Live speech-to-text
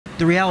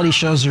the reality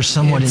shows are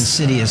somewhat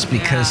insidious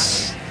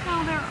because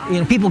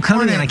people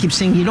come in and I keep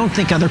saying, you don't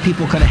think other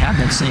people could have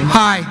had that same.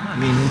 Hi. I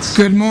mean,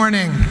 good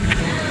morning.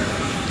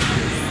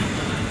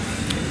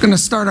 Going to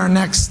start our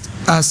next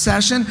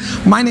session.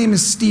 My name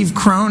is Steve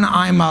Krone.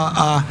 I'm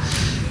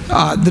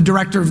the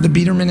director of the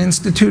Biederman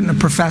Institute and a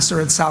professor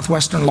at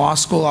Southwestern Law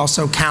School,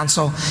 also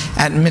counsel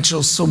at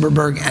Mitchell,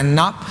 Silberberg, and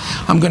Knupp.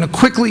 I'm going to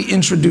quickly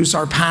introduce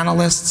our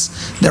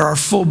panelists. There are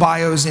full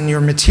bios in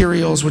your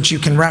materials, which you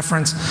can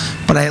reference,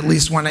 but I at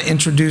least want to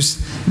introduce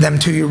them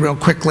to you real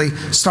quickly.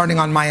 Starting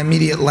on my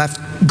immediate left,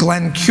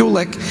 Glen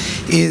Kulik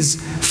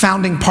is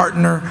founding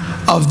partner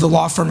of the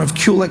law firm of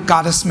Kulik,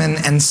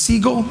 Gottesman, and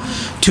Siegel.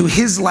 To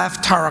his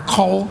left, Tyre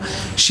Kole.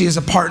 She is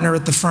a partner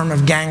at the firm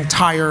of Gang,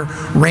 Tyre,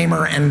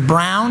 Raymer, and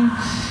Brown.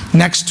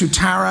 Next to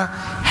Tyre,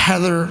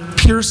 Heather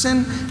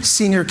Pearson,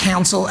 senior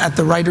counsel at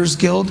the Writers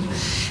Guild.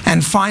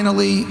 And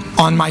finally,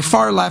 on my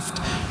far left,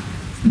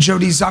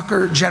 Jody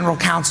Zucker, general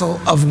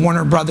counsel of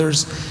Warner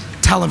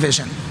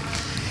Bros.Television.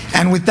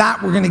 And with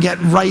that, we're going to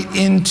get right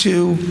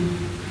into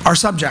our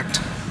subject.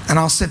 And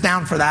I'll sit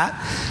down for that.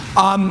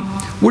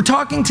 We're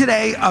talking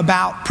today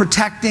about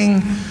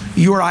protecting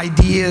your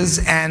ideas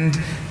and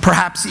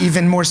perhaps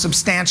even more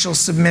substantial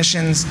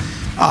submissions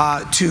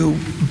to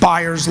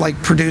buyers like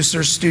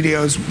producers,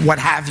 studios, what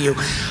have you.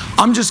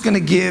 I'm just going to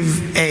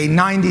give a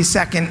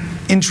 90-second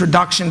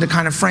introduction to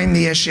kind of frame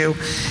the issue,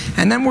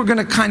 and then we're going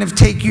to kind of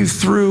take you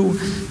through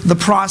the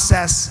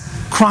process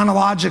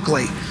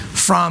chronologically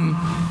from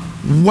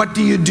what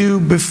do you do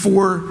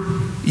before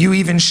you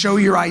even show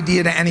your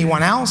idea to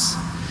anyone else,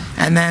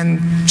 and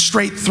then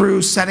straight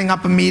through setting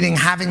up a meeting,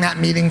 having that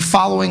meeting,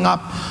 following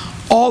up,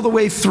 all the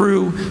way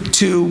through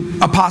to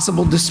a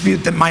possible dispute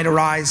that might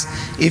arise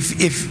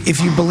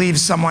if you believe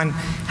someone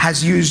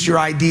has used your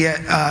idea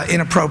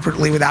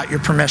inappropriately without your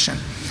permission.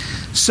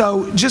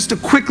 So just to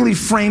quickly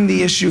frame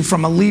the issue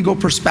from a legal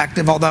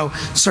perspective, although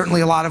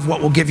certainly a lot of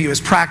what we'll give you is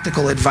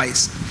practical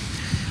advice.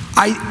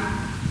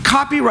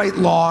 Copyright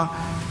law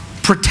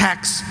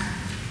protects,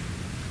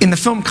 in the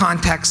film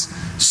context,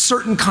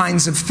 certain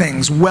kinds of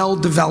things,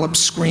 well-developed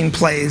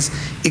screenplays,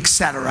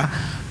 etc.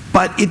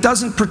 But it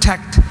doesn't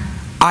protect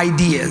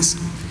ideas.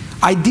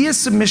 Idea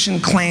submission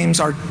claims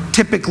are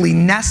typically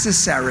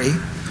necessary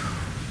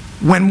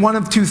when one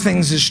of two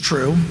things is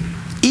true.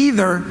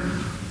 Either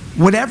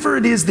whatever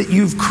it is that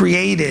you've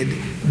created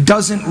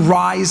doesn't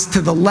rise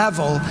to the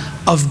level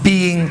of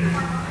being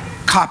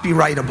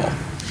copyrightable.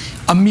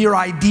 A mere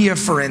idea,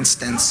 for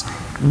instance,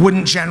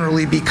 wouldn't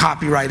generally be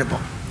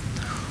copyrightable.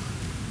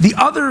 The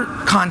other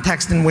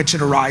context in which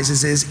it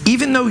arises is,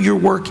 even though your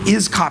work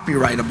is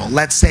copyrightable,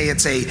 let's say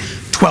it's a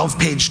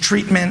 12-page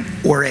treatment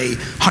or a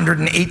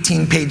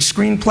 118-page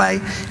screenplay,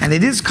 and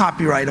it is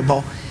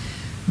copyrightable,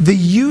 the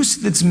use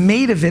that's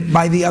made of it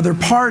by the other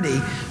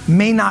party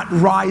may not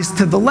rise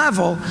to the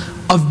level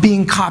of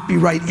being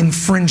copyright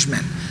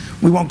infringement.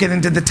 We won't get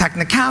into the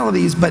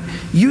technicalities, but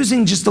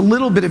using just a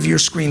little bit of your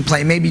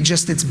screenplay, maybe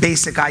just its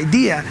basic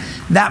idea,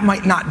 that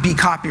might not be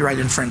copyright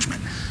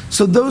infringement.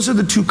 So those are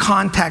the two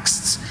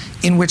contexts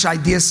in which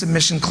idea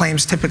submission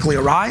claims typically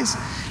arise.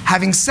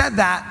 Having said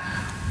that,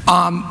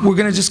 we're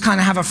going to just kind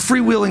of have a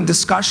freewheeling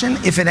discussion.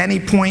 If at any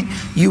point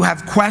you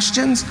have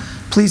questions,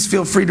 please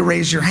feel free to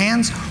raise your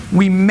hands.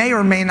 We may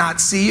or may not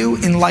see you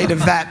in light of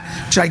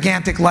that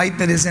gigantic light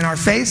that is in our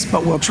face,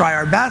 but we'll try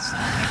our best.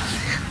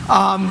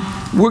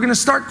 We're going to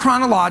start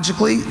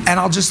chronologically, and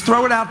I'll just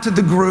throw it out to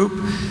the group.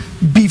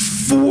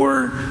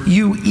 Before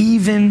you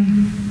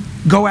even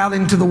go out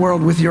into the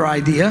world with your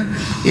idea,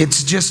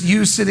 it's just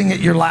you sitting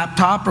at your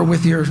laptop or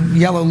with your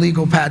yellow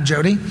legal pad,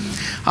 Jody.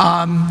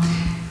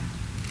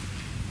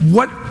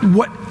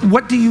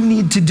 What do you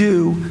need to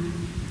do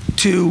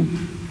to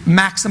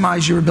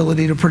maximize your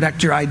ability to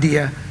protect your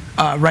idea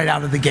right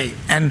out of the gate?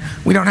 And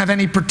we don't have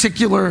any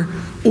particular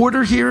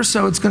order here,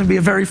 so it's going to be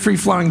a very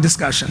free-flowing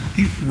discussion.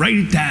 Write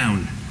it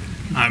down.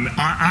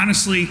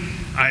 Honestly,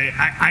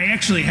 I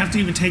actually have to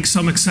even take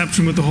some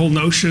exception with the whole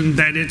notion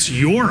that it's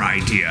your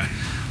idea.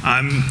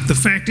 The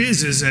fact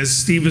is, as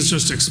Steve has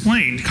just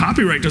explained,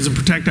 copyright doesn't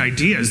protect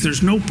ideas.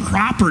 There's no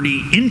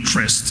property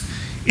interest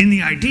in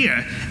the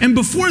idea. And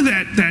before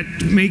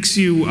that makes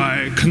you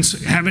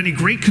have any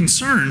great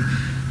concern,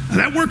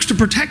 that works to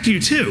protect you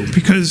too,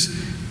 because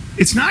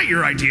it's not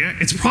your idea,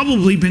 it's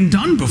probably been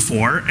done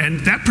before,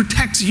 and that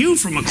protects you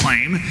from a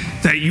claim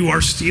that you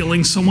are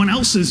stealing someone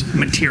else's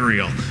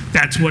material.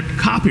 That's what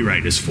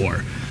copyright is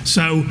for.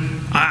 So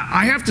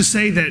I have to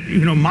say that,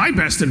 my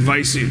best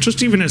advice,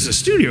 just even as a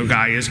studio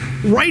guy, is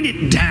write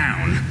it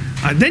down.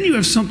 Then you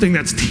have something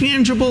that's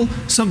tangible,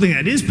 something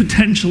that is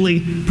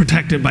potentially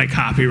protected by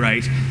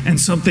copyright, and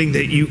something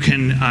that you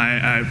can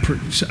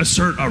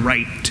assert a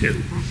right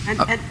to.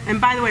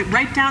 And by the way,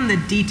 write down the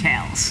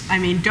details. I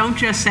mean, don't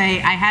just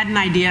say, I had an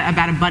idea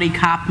about a buddy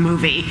cop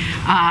movie.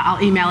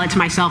 I'll email it to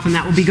myself and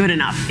that will be good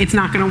enough. It's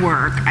not going to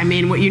work. I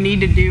mean, what you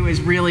need to do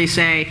is really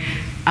say,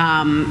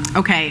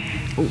 okay,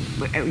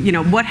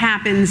 what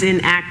happens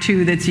in Act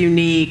 2 that's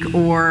unique,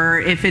 or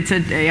if it's a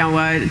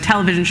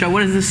television show,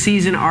 what does the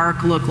season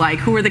arc look like?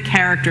 Who are the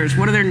characters?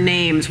 What are their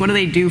names? What do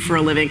they do for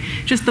a living?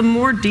 Just the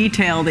more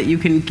detail that you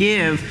can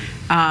give,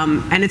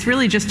 and it's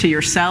really just to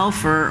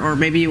yourself, or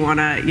maybe you want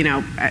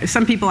to,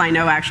 some people I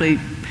know actually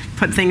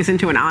put things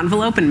into an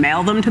envelope and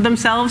mail them to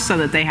themselves so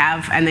that they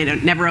have, and they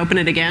don't never open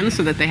it again,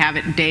 so that they have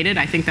it dated.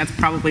 I think that's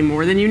probably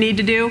more than you need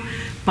to do.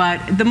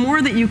 But the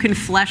more that you can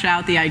flesh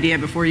out the idea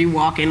before you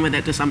walk in with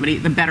it to somebody,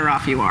 the better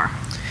off you are.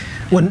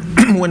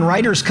 When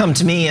writers come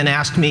to me and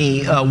ask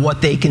me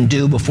what they can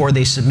do before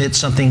they submit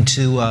something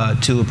to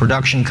a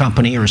production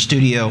company or a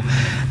studio,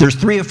 there's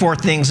 3 or 4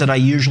 things that I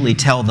usually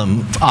tell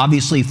them.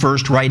 Obviously,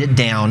 first, write it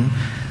down.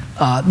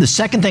 The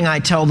second thing I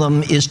tell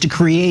them is to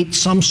create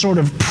some sort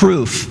of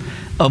proof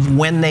of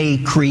when they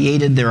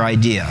created their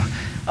idea.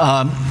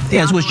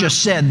 As was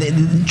just said,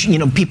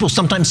 people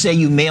sometimes say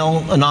you mail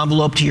an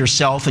envelope to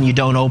yourself and you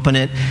don't open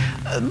it.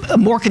 A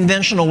more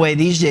conventional way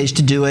these days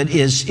to do it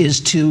is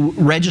to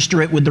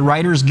register it with the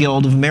Writers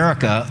Guild of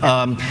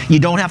America. You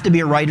don't have to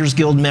be a Writers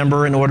Guild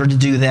member in order to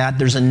do that.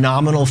 There's a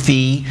nominal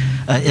fee.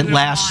 It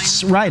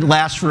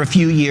lasts for a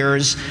few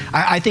years.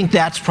 I think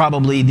that's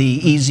probably the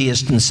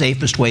easiest and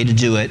safest way to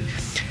do it.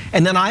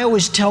 And then I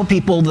always tell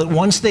people that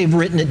once they've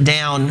written it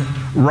down,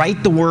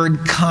 write the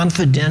word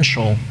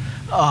confidential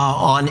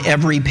on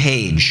every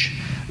page.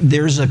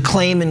 There's a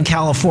claim in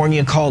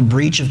California called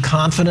breach of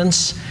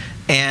confidence,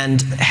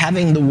 and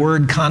having the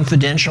word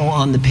confidential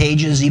on the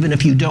pages, even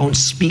if you don't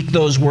speak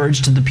those words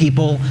to the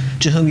people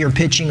to whom you're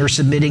pitching or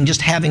submitting,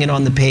 just having it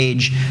on the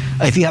page.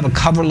 If you have a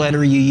cover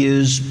letter you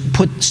use,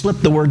 slip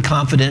the word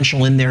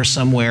confidential in there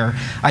somewhere.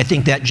 I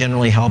think that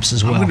generally helps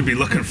as well. I'm going to be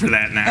looking for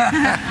that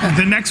now.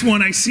 The next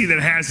one I see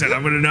that has it,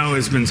 I'm going to know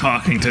has been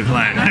talking to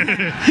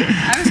Glen.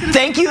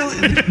 Thank you,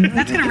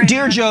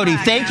 dear Jody,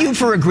 thank you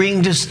for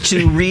agreeing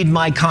to read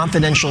my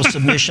confidential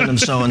submission of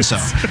so-and-so.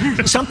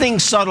 Something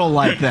subtle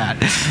like that.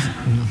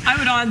 I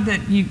would add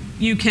that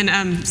you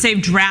can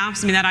save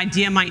drafts. I mean, that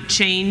idea might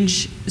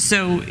change,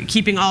 so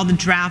keeping all the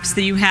drafts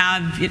that you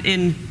have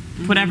in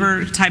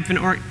whatever type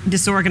of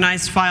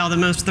disorganized file that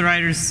most of the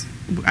writers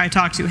I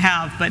talk to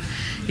have, but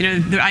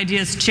the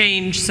ideas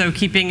change, so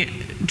keeping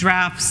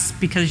drafts,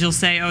 because you'll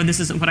say, oh,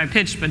 this isn't what I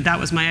pitched, but that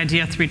was my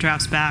idea 3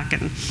 drafts back,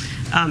 and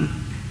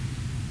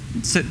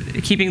so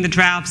keeping the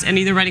drafts and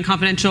either writing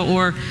confidential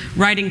or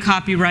writing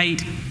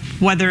copyright,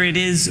 whether it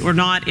is or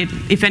not,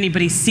 if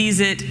anybody sees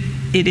it,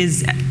 it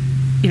is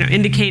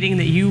indicating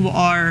that you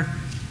are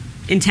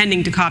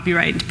intending to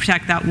copyright and to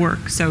protect that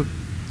work. So,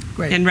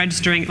 great. And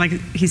registering, like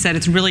he said,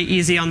 it's really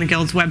easy on the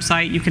Guild's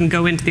website. You can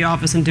go into the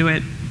office and do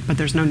it, but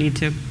there's no need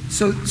to.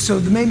 So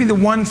maybe the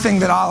one thing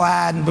that I'll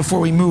add before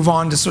we move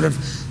on to sort of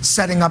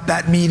setting up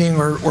that meeting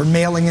or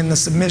mailing in the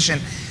submission,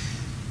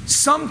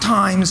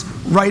 sometimes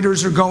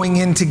writers are going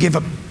in to give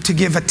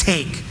a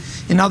take.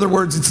 In other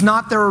words, it's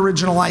not their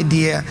original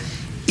idea,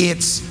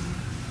 it's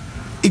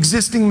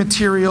existing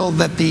material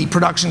that the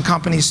production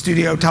company,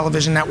 studio,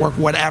 television network,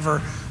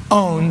 whatever,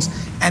 owns,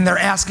 and they're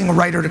asking a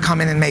writer to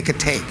come in and make a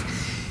take.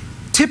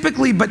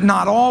 Typically, but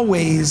not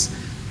always,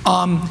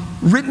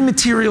 written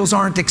materials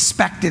aren't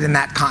expected in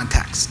that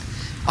context.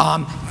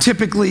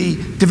 Typically,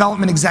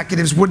 development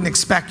executives wouldn't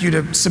expect you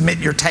to submit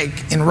your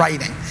take in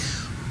writing.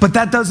 But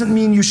that doesn't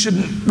mean you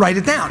shouldn't write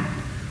it down,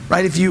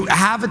 right? If you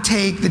have a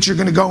take that you're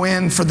going to go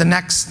in for the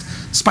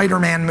next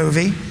Spider-Man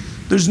movie,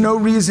 there's no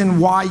reason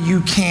why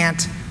you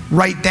can't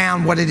write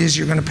down what it is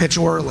you're going to pitch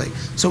orally.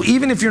 So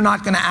even if you're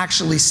not going to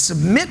actually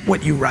submit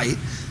what you write,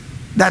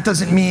 that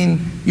doesn't mean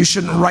you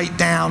shouldn't write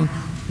down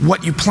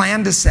what you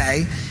plan to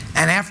say,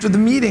 and after the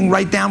meeting,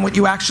 write down what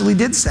you actually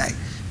did say.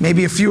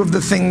 Maybe a few of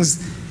the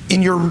things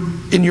in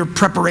your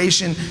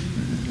preparation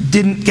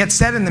didn't get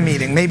said in the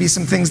meeting. Maybe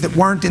some things that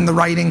weren't in the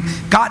writing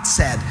got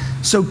said.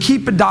 So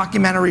keep a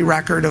documentary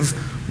record of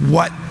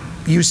what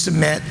you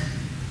submit,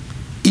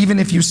 even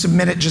if you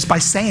submit it just by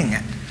saying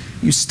it.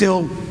 You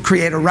still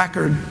create a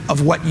record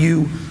of what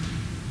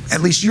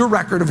at least your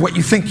record of what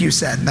you think you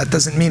said. That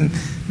doesn't mean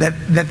that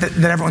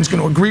everyone's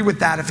going to agree with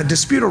that if a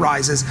dispute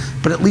arises,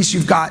 but at least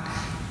you've got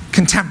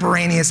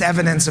contemporaneous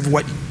evidence of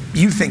what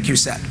you think you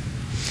said.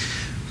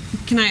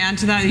 Can I add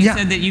to that? You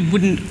said that you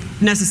wouldn't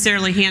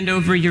necessarily hand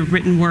over your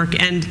written work,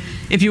 and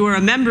if you were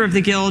a member of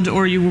the Guild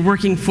or you were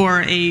working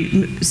for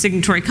a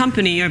signatory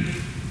company,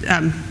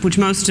 which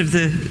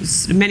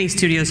many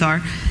studios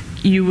are,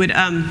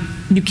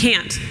 you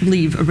can't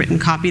leave a written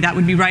copy. That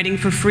would be writing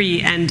for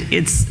free, and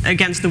it's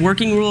against the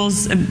working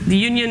rules of the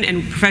union,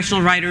 and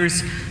professional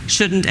writers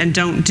shouldn't and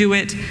don't do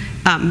it,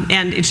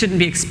 and it shouldn't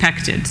be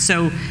expected.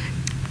 So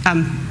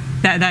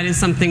that is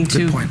something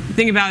to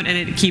think about, and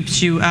it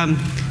keeps you,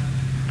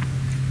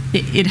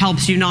 it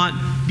helps you not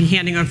be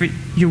handing over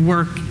your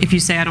work if you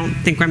say, I don't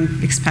think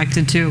I'm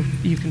expected to.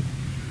 You can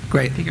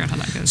figure out how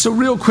that goes. So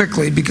real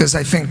quickly, because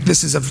I think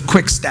this is a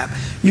quick step,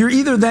 you're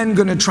either then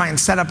going to try and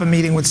set up a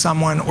meeting with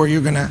someone, or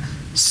you're going to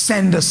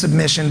send a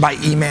submission by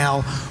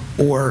email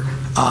or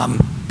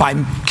by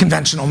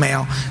conventional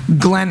mail.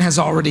 Glen has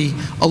already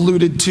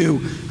alluded to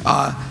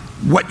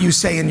what you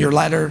say in your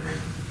letter,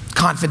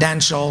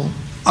 confidential,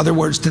 other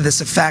words to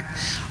this effect.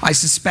 I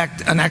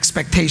suspect an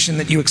expectation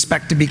that you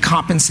expect to be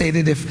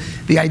compensated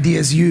if the idea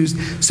is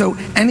used. So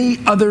any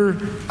other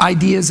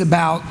ideas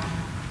about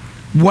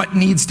what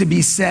needs to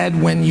be said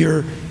when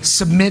you're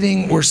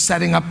submitting or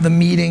setting up the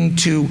meeting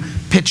to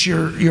pitch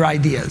your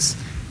ideas?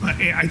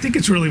 I think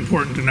it's really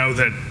important to know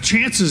that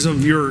chances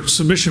of your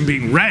submission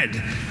being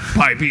read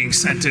by being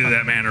sent into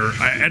that manner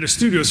at a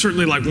studio,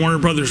 certainly like Warner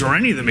Brothers or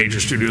any of the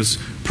major studios,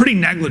 pretty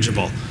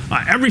negligible.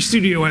 Every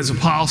studio has a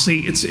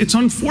policy. It's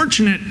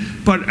unfortunate,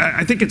 but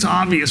I think it's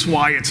obvious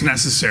why it's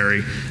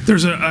necessary.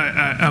 There's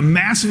a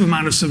massive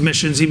amount of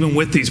submissions even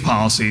with these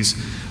policies.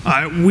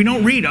 We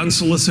don't read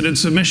unsolicited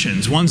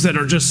submissions, ones that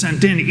are just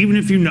sent in, even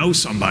if you know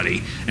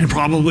somebody, and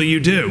probably you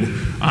do.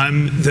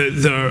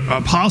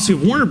 The policy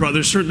of Warner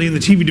Brothers, certainly in the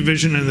TV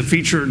division and the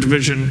feature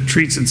division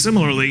treats it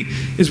similarly,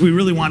 is we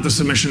really want the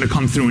submission to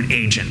come through an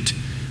agent.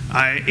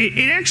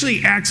 It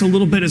actually acts a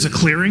little bit as a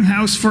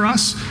clearinghouse for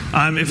us.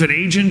 If an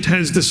agent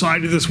has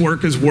decided this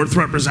work is worth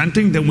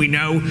representing, then we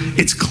know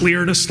it's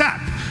clear to step.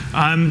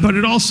 But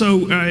it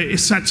also it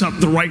sets up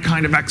the right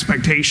kind of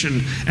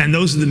expectation, and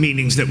those are the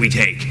meetings that we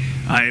take.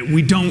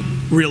 We don't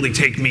really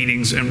take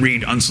meetings and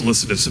read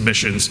unsolicited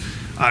submissions,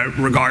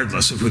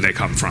 regardless of who they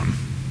come from.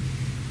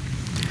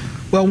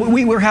 Well,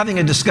 we were having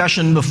a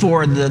discussion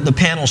before the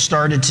panel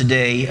started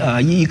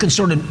today. You can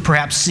sort of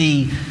perhaps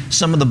see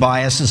some of the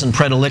biases and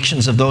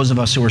predilections of those of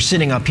us who are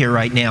sitting up here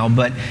right now,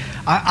 but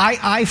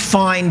I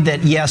find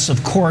that, yes,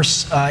 of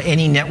course,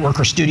 any network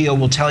or studio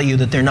will tell you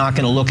that they're not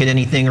going to look at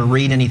anything or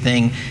read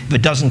anything if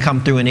it doesn't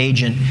come through an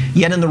agent.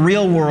 Yet in the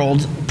real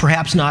world,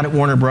 perhaps not at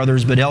Warner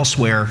Brothers, but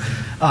elsewhere,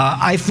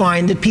 I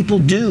find that people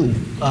do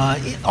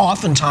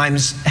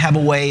oftentimes have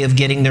a way of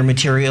getting their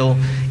material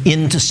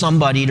into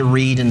somebody to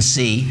read and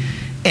see.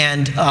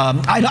 And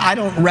I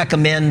don't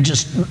recommend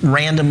just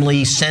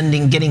randomly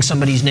getting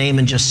somebody's name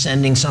and just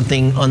sending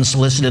something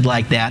unsolicited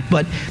like that.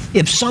 But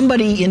if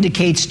somebody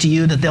indicates to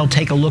you that they'll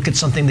take a look at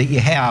something that you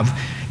have,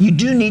 you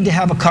do need to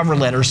have a cover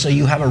letter so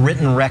you have a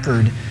written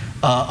record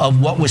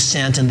of what was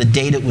sent and the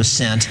date it was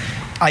sent.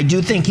 I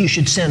do think you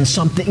should send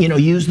something,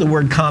 use the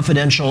word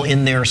confidential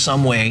in there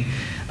some way.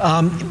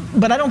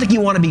 But I don't think you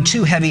want to be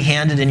too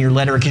heavy-handed in your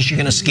letter because you're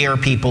going to scare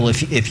people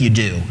if you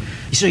do.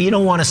 So you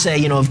don't want to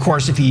say, of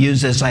course, if you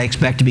use this, I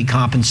expect to be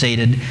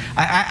compensated.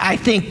 I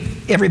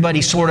think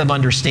everybody sort of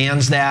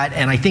understands that,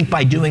 and I think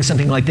by doing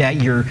something like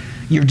that, you're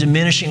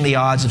diminishing the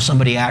odds of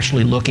somebody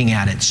actually looking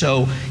at it.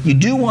 So you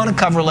do want a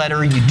cover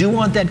letter. You do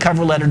want that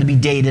cover letter to be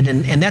dated,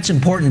 and that's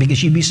important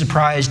because you'd be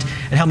surprised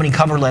at how many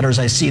cover letters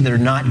I see that are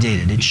not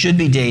dated. It should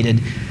be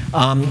dated.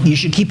 You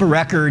should keep a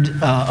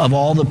record of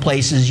all the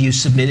places you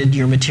submitted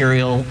your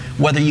material,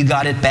 whether you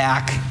got it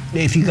back,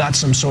 if you got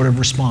some sort of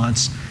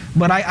response.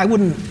 But I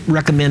wouldn't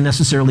recommend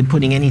necessarily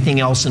putting anything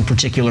else in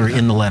particular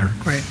in the letter.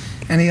 Great.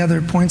 Any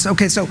other points?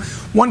 Okay, so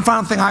one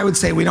final thing I would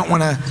say, we don't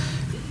want to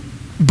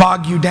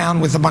bog you down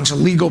with a bunch of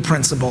legal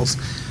principles,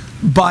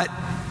 but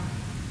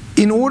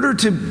in order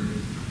to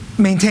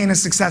maintain a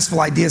successful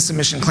idea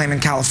submission claim in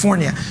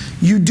California,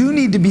 you do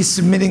need to be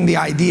submitting the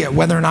idea,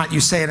 whether or not you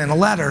say it in a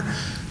letter,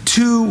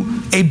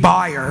 to a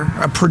buyer,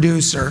 a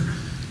producer,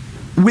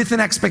 with an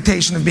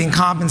expectation of being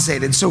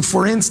compensated. So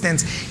for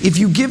instance, if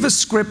you give a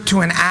script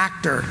to an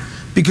actor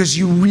because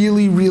you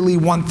really, really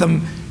want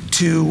them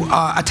to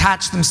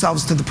attach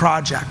themselves to the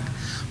project,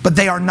 but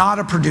they are not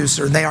a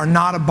producer, they are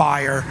not a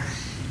buyer,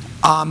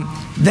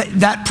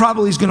 that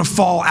probably is going to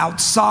fall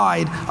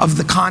outside of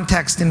the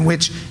context in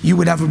which you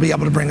would ever be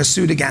able to bring a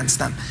suit against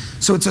them.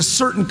 So it's a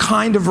certain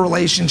kind of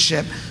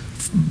relationship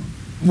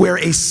where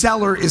a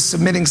seller is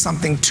submitting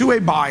something to a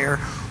buyer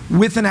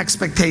with an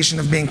expectation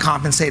of being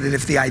compensated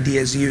if the idea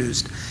is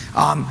used.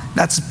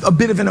 That's a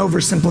bit of an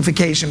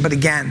oversimplification, but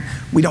again,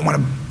 we don't want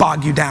to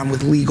bog you down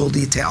with legal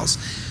details.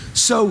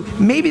 So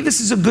maybe this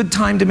is a good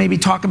time to maybe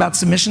talk about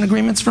submission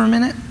agreements for a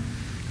minute.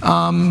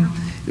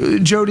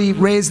 Jody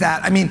raised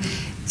that. I mean,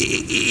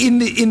 in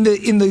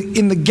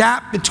the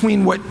gap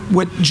between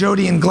what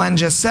Jody and Glen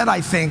just said,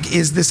 I think,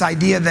 is this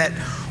idea that,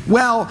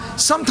 well,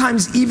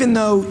 sometimes even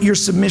though your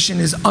submission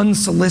is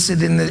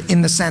unsolicited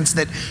in the sense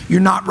that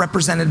you're not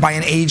represented by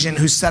an agent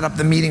who set up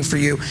the meeting for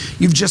you,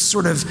 you've just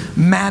sort of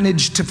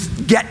managed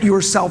to get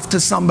yourself to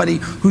somebody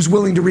who's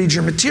willing to read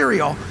your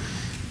material,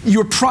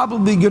 you're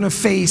probably going to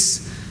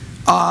face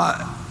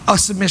a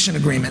submission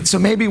agreement. So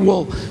maybe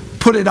we'll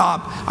put it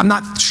up. I'm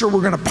not sure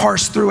we're going to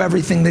parse through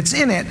everything that's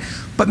in it,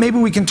 but maybe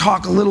we can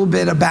talk a little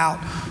bit about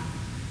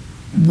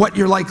what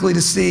you're likely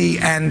to see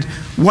and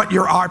what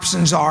your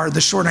options are. The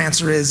short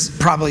answer is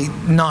probably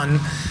none,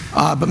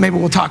 but maybe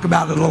we'll talk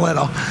about it a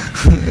little.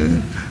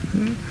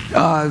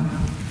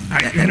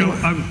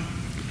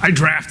 I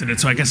drafted it,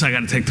 so I guess I got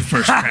to take the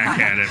first crack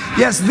at it.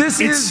 Yes, this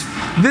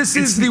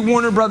is the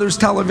Warner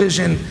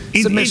Bros.Television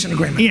submission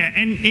agreement. Yeah,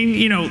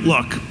 and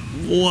look,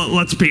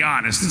 let's be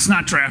honest. It's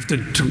not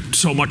drafted to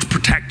so much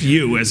protect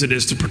you as it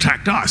is to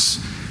protect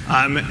us.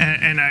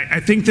 And I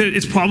think that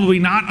it's probably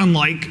not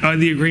unlike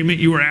the agreement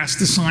you were asked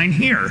to sign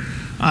here.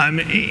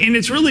 and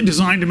it's really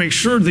designed to make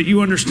sure that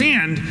you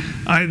understand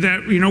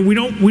that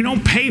we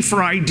don't pay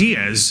for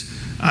ideas.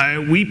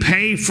 We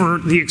pay for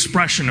the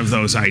expression of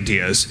those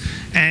ideas.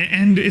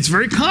 And it's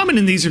very common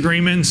in these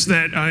agreements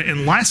that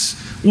unless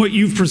what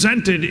you've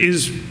presented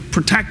is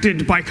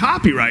protected by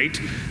copyright,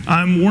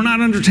 we're not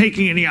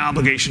undertaking any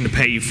obligation to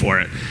pay you for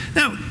it.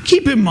 Now,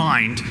 keep in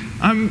mind,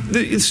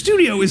 the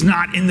studio is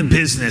not in the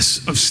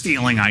business of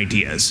stealing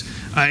ideas.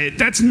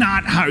 That's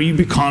not how you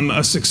become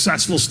a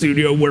successful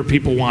studio where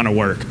people want to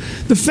work.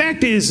 The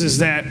fact is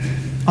that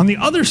on the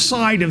other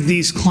side of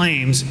these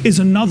claims is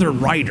another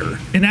writer.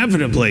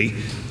 Inevitably,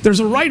 there's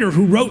a writer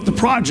who wrote the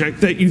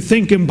project that you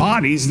think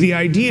embodies the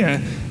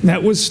idea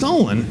that was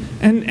stolen.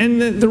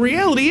 And the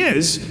reality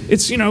is,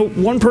 it's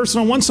one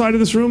person on one side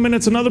of this room and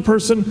it's another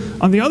person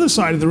on the other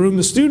side of the room.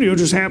 The studio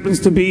just happens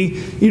to be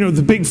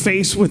the big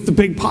face with the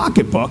big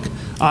pocketbook,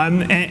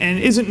 and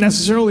isn't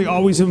necessarily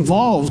always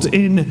involved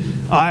in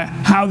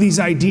how these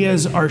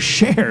ideas are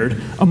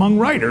shared among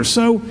writers.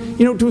 So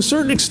to a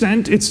certain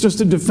extent it's just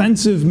a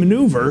defensive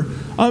maneuver,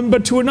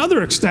 but to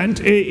another extent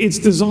it's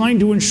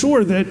designed to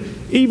ensure that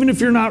even if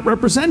you're not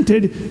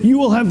represented, you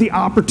will have the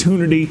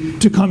opportunity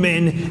to come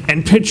in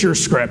and pitch your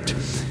script.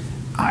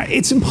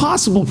 It's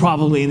impossible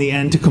probably in the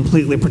end to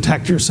completely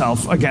protect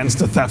yourself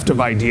against a theft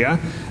of idea.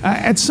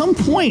 At some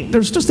point,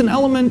 there's just an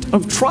element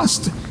of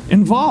trust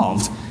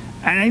involved.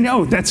 And I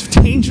know that's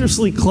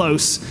dangerously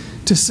close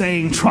to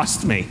saying,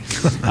 trust me.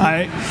 And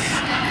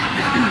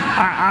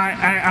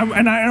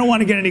I don't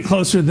want to get any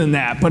closer than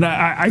that, but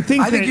I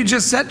think you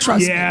just said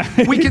trust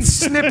me. We can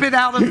snip it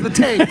out of the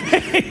tape.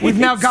 We've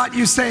now got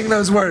you saying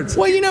those words.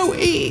 Well,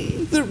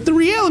 the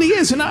reality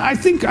is, and I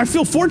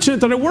feel fortunate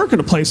that I work at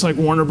a place like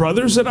Warner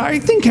Brothers that I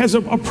think has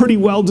a pretty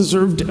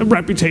well-deserved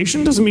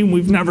reputation. Doesn't mean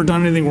we've never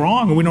done anything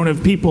wrong, and we don't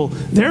have people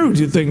there who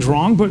do things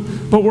wrong,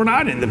 but we're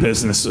not in the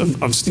business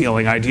of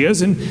stealing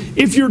ideas. And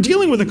if you're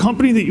dealing with a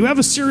company that you have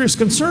a serious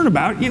concern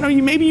about,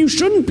 maybe you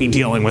shouldn't be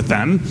dealing with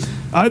them.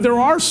 There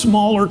are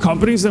smaller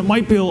companies that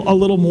might be a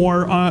little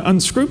more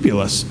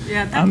unscrupulous.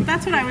 Yeah,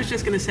 that's what I was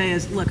just going to say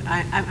is, look,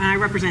 I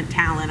represent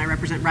talent. I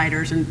represent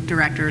writers and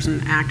directors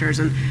and actors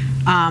and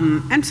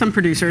some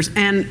producers.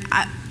 And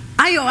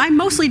I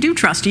mostly do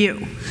trust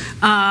you,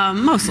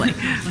 mostly.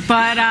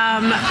 But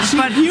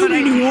you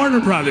meaning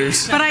Warner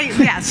Brothers. But I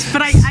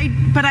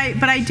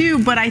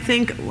do. But I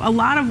think a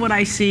lot of what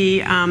I see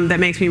that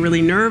makes me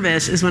really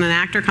nervous is when an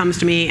actor comes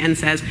to me and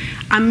says,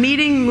 "I'm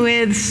meeting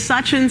with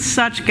such and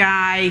such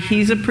guy.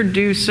 He's a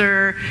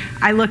producer.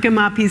 I look him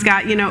up. He's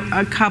got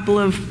a couple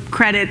of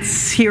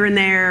credits here and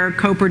there,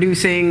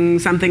 co-producing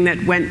something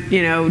that went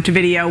to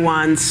video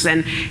once,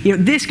 and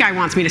this guy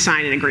wants me to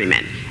sign an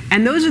agreement."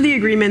 And those are the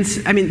agreements.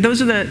 I mean,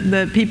 those are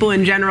the people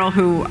in general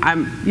who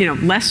I'm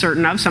less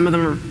certain of. Some of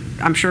them are,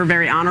 I'm sure,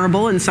 very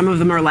honorable, and some of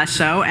them are less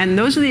so. And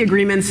those are the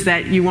agreements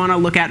that you want to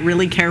look at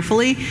really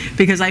carefully,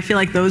 because I feel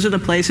like those are the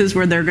places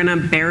where they're going to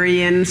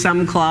bury in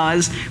some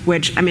clause,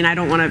 which, I mean, I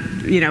don't want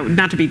to,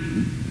 not to be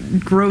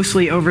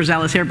grossly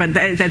overzealous here, but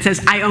that says,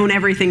 I own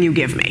everything you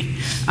give me.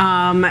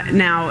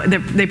 Now,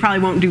 they probably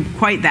won't do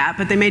quite that,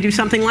 but they may do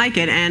something like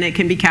it, and it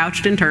can be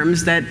couched in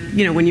terms that,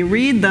 when you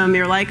read them,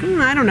 you're like,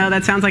 I don't know,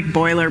 that sounds like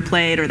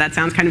boilerplate, or that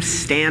sounds kind of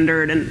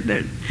standard, and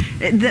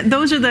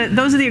those are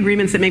the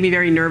agreements that make me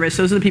very nervous.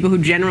 Those are the people who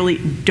generally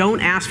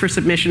don't ask for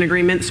submission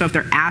agreements, so if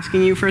they're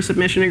asking you for a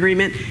submission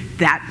agreement,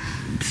 that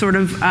sort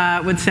of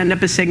would send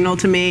up a signal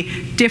to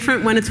me.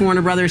 Different when it's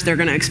Warner Brothers, they're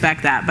going to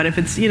expect that. But if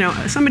it's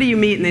somebody you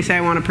meet and they say,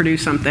 I want to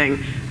produce something,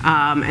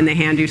 and they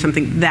hand you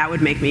something, that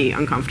would make me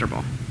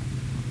uncomfortable.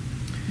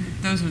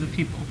 Those are the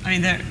people. I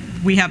mean,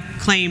 we have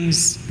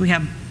claims, we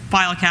have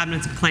file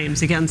cabinets of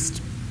claims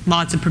against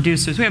lots of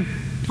producers. We have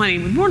plenty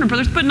with Warner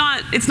Brothers, but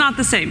it's not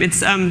the same.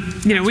 It's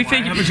we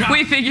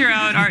figure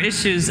out our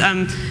issues.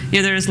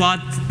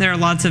 There are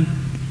lots of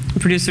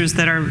producers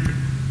that are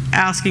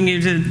asking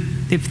you to,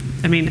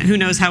 who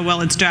knows how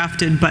well it's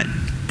drafted, but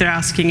they're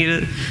asking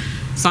you to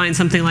sign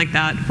something like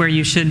that, where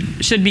you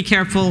should be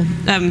careful.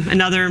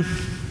 Another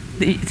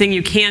thing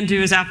you can do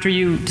is, after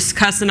you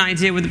discuss an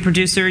idea with the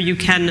producer, you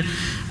can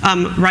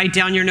write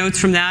down your notes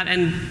from that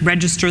and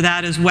register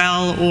that as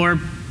well, or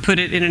put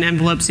it in an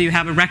envelope so you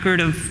have a record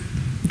of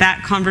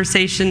that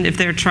conversation if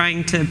they're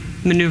trying to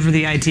maneuver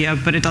the idea,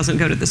 but it doesn't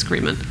go to this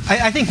agreement.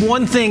 I think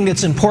one thing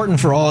that's important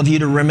for all of you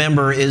to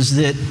remember is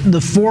that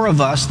the four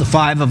of us, the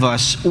five of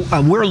us,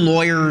 we're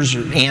lawyers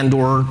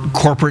and/or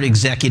corporate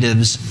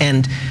executives,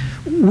 and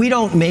we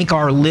don't make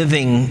our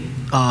living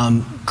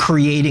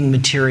creating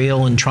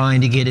material and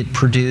trying to get it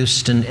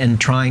produced and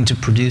trying to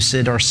produce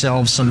it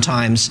ourselves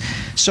sometimes.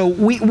 So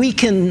we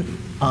can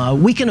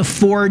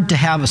afford to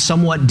have a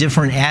somewhat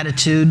different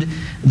attitude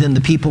than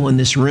the people in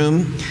this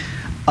room.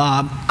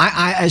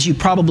 As you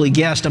probably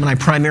guessed, I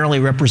primarily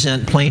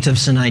represent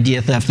plaintiffs in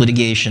idea theft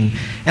litigation.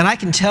 And I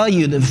can tell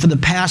you that for the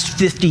past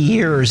 50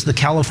 years, the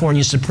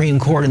California Supreme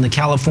Court and the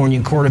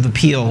California Court of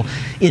Appeal,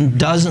 in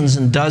dozens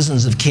and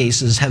dozens of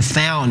cases, have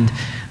found,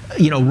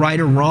 right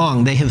or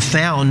wrong, they have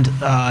found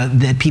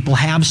that people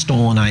have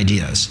stolen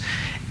ideas.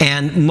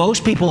 And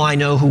most people I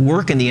know who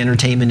work in the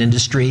entertainment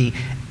industry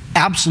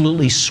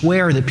absolutely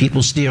swear that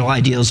people steal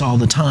ideas all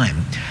the time.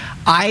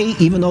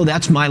 Even though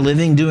that's my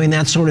living doing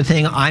that sort of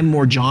thing, I'm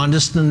more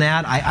jaundiced than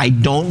that. I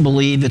don't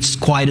believe it's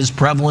quite as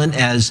prevalent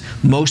as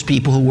most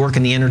people who work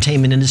in the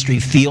entertainment industry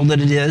feel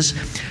that it is.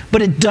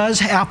 But it does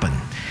happen.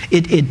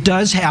 It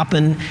does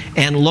happen,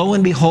 and lo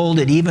and behold,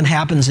 it even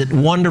happens at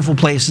wonderful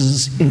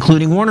places,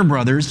 including Warner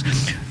Brothers,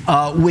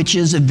 which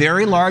is a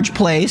very large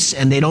place,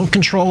 and they don't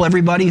control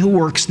everybody who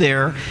works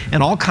there,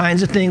 and all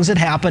kinds of things that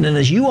happen. And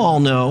as you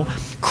all know,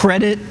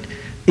 credit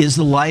is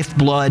the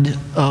lifeblood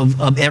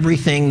of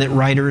everything that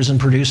writers and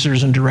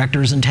producers and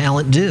directors and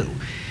talent do.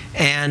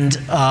 And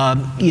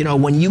you know,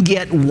 when you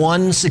get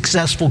one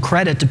successful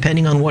credit,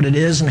 depending on what it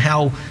is and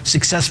how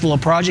successful a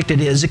project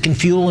it is, it can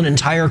fuel an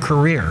entire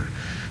career.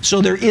 So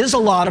there is a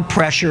lot of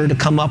pressure to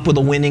come up with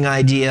a winning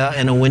idea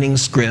and a winning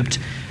script.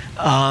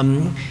 I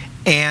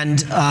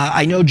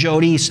know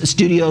Jody,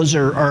 studios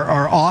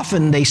are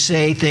often, they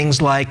say things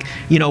like,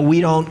 you know,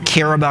 we don't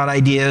care about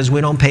ideas,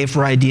 we don't pay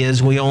for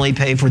ideas, we only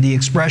pay for the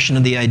expression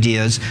of the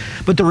ideas.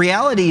 But the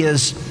reality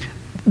is,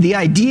 the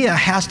idea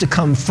has to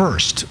come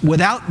first.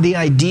 Without the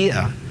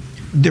idea,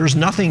 there's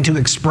nothing to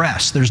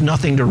express, there's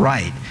nothing to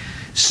write.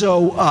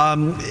 So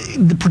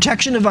the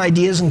protection of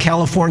ideas in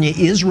California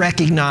is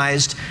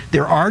recognized.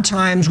 There are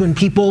times when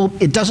people,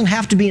 it doesn't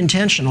have to be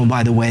intentional,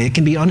 by the way, it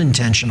can be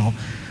unintentional.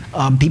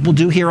 People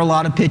do hear a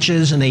lot of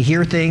pitches, and they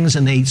hear things,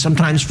 and they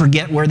sometimes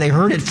forget where they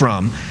heard it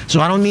from. So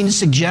I don't mean to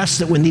suggest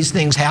that when these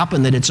things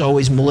happen that it's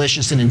always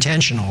malicious and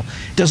intentional.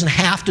 It doesn't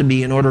have to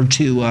be in order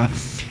to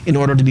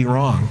be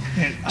wrong.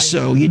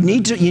 So you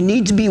need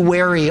to be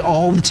wary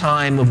all the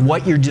time of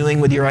what you're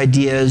doing with your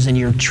ideas and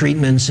your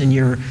treatments and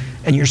your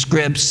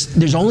scripts.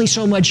 There's only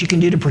so much you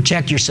can do to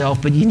protect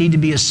yourself, but you need to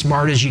be as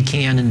smart as you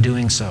can in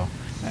doing so.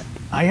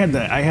 I had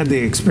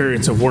the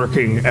experience of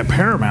working at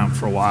Paramount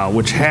for a while,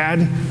 which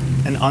had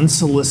an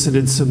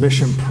unsolicited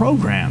submission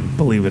program,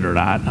 believe it or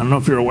not. I don't know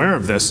if you're aware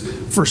of this,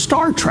 for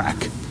Star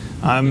Trek.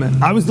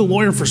 I was the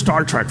lawyer for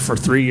Star Trek for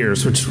 3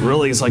 years, which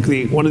really is like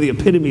one of the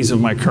epitomes of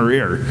my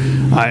career.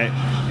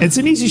 It's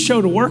an easy show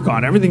to work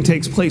on. Everything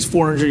takes place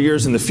 400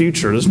 years in the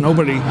future. There's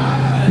nobody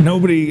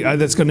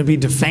that's going to be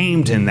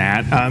defamed in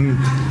that.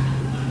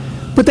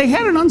 But they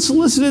had an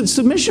unsolicited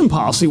submission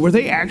policy where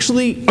they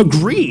actually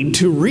agreed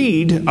to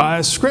read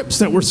scripts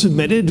that were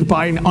submitted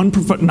by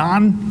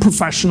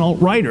non-professional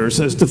writers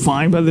as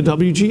defined by the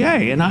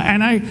WGA.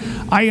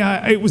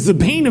 And it was the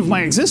bane of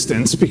my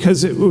existence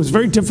because it was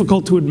very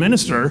difficult to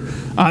administer.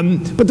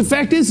 But the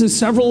fact is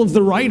several of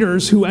the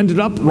writers who ended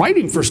up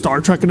writing for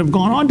Star Trek and have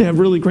gone on to have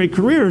really great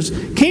careers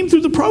came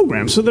through the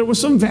program, so there was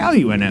some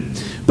value in it.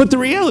 But the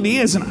reality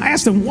is, and I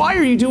asked them, why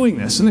are you doing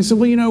this? And they said,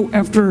 well, you know,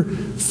 after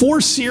 4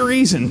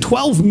 series and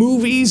 12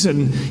 movies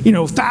and, you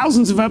know,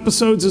 thousands of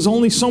episodes, there's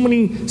only so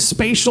many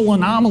spatial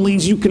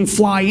anomalies you can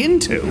fly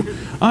into.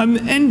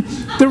 And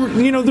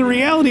the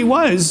reality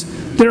was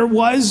there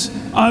was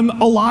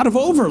a lot of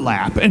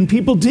overlap, and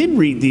people did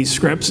read these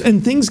scripts,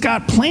 and things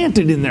got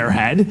planted in their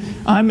head,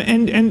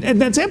 and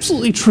that's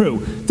absolutely true.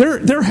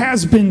 There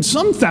has been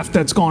some theft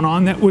that's gone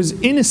on that was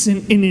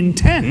innocent in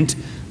intent,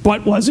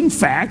 but was in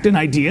fact an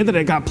idea that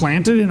had got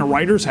planted in a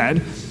writer's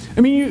head. I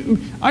mean,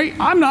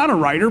 I'm not a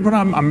writer, but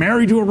I'm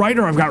married to a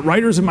writer. I've got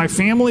writers in my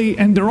family,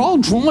 and they're all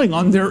drawing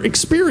on their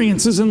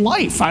experiences in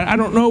life. I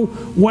don't know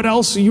what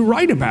else you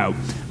write about.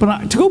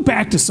 But to go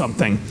back to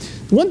something,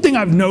 one thing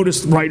I've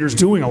noticed writers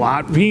doing a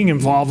lot, being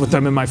involved with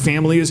them in my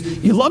family,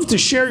 is you love to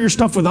share your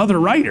stuff with other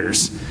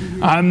writers.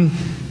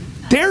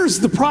 There's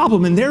the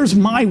problem, and there's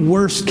my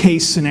worst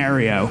case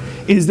scenario,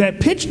 is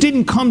that pitch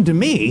didn't come to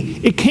me.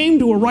 It came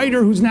to a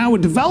writer who's now a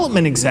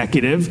development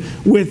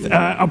executive with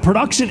a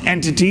production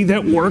entity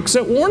that works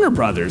at Warner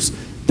Brothers.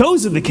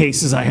 Those are the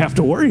cases I have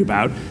to worry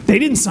about. They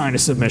didn't sign a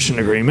submission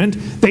agreement.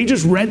 They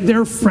just read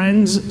their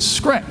friend's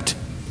script.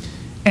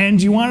 And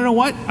you want to know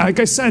what? Like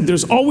I said,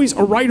 there's always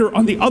a writer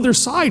on the other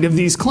side of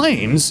these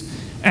claims,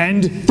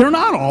 and they're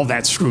not all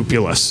that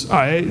scrupulous.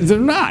 They're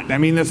not. I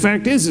mean, the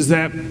fact is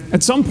that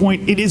at some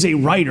point it is a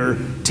writer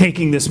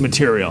taking this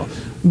material.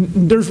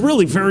 There's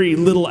really very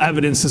little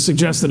evidence to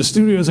suggest that a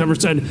studio has ever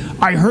said,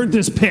 I heard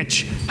this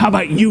pitch, how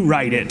about you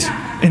write it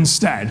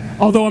instead?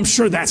 Although I'm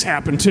sure that's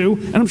happened too,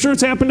 and I'm sure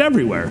it's happened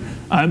everywhere.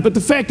 But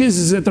the fact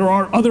is that there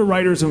are other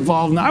writers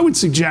involved, and I would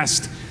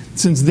suggest,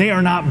 since they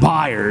are not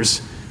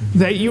buyers,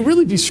 that you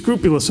really be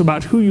scrupulous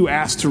about who you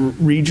ask to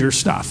read your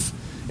stuff.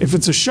 If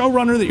it's a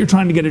showrunner that you're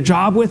trying to get a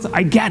job with,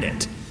 I get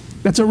it.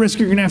 That's a risk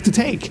you're going to have to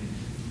take.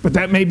 But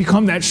that may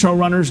become that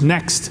showrunner's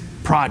next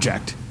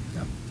project.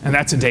 Yep. And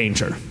that's a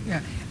danger. Yeah.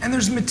 And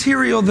there's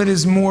material that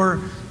is more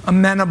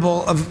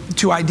amenable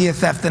to idea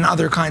theft than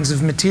other kinds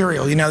of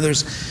material. You know,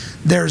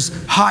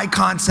 there's high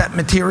concept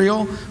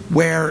material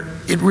where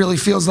it really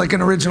feels like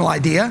an original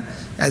idea,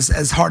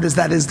 as hard as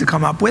that is to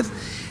come up with.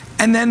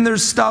 And then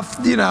there's stuff,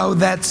 you know,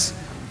 that's,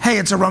 hey,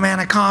 it's a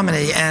romantic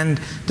comedy, and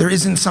there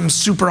isn't some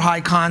super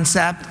high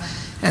concept,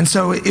 and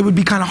so it would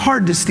be kind of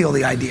hard to steal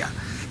the idea.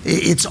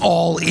 It's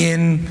all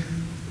in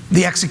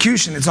the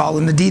execution. It's all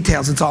in the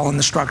details. It's all in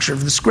the structure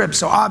of the script.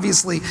 So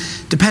obviously,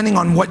 depending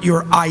on what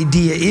your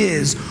idea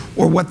is,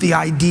 or what the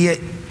idea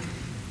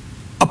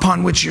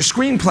upon which your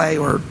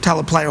screenplay or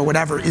teleplay or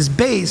whatever is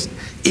based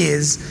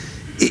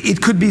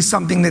it could be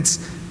something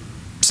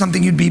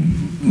something you'd be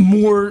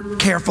more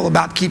careful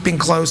about keeping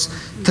close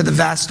to the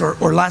vest,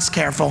 or less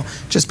careful,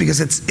 just because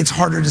it's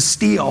harder to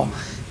steal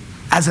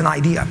as an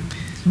idea.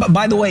 But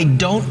by the way,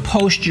 don't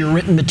post your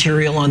written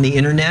material on the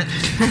internet.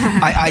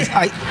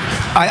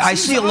 I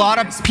see a lot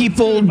of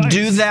people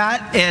do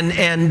that,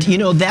 and you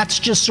know, that's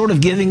just sort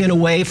of giving it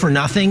away for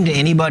nothing to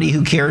anybody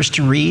who cares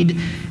to read.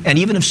 And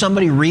even if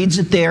somebody reads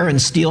it there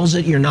and steals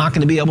it, you're not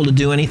going to be able to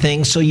do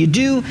anything. So I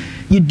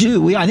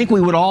think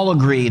we would all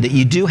agree that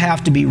you do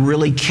have to be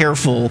really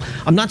careful.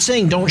 I'm not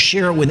saying don't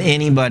share it with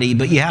anybody,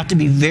 but you have to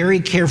be very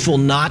careful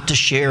not to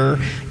share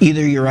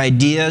either your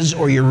ideas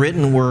or your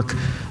written work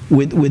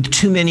with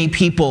too many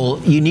people.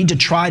 You need to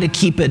try to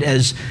keep it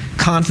as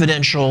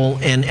confidential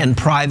and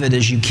private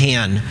as you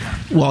can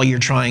while you're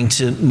trying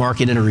to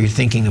market it, or you're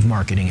thinking of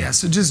marketing it. Yeah,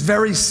 so just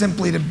very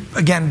simply to,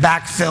 again,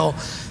 backfill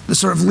the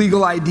sort of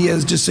legal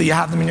ideas just so you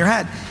have them in your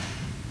head.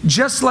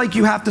 Just like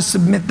you have to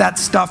submit that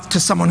stuff to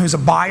someone who's a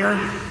buyer,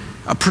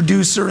 a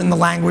producer in the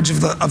language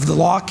of the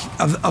law,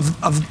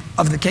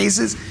 of the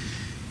cases,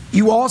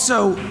 you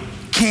also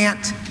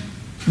can't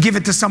give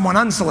it to someone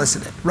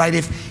unsolicited, right?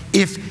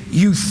 If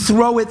you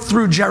throw it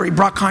through Jerry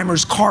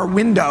Bruckheimer's car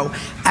window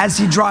as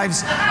he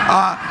drives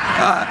past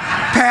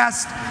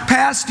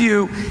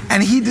you,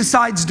 and he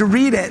decides to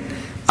read it,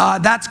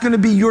 that's going to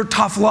be your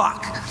tough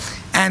luck.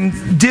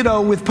 And ditto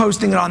with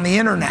posting it on the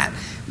internet.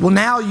 Well,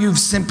 now you've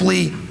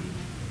simply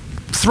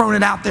thrown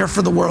it out there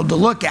for the world to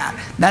look at.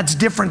 That's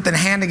different than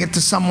handing it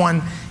to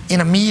someone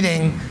in a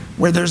meeting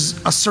where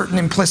there's a certain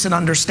implicit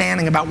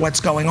understanding about what's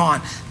going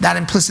on. That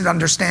implicit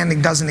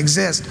understanding doesn't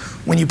exist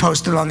when you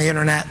post it on the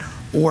internet,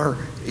 or,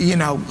 you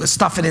know,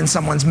 stuff it in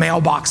someone's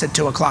mailbox at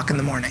 2 o'clock in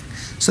the morning.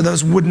 So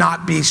those would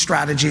not be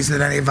strategies that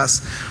any of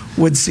us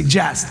would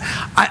suggest.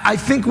 I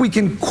think we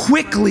can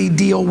quickly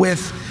deal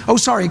with, oh,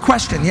 sorry,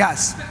 question,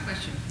 yes.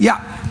 Question.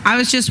 Yeah. I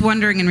was just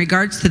wondering, in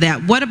regards to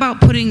that, what about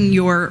putting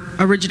your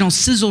original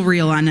sizzle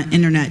reel on the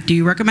internet? Do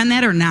you recommend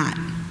that or not?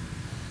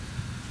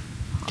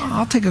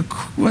 I'll take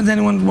does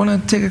anyone want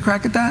to take a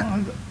crack at that?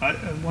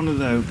 One of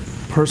the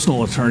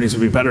personal attorneys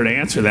would be better to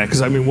answer that,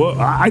 because I mean,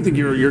 I think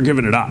you're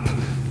giving it up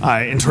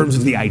in terms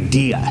of the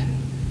idea.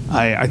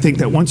 I think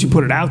that once you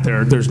put it out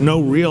there, there's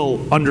no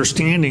real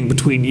understanding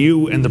between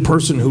you and the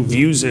person who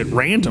views it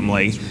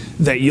randomly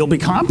that you'll be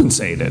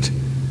compensated.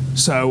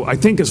 So I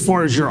think as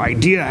far as your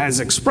idea as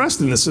expressed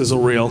in the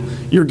sizzle reel,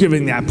 you're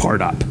giving that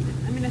part up.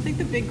 I think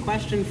the big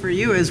question for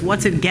you is,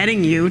 what's it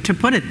getting you to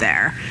put it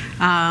there?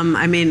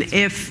 I mean,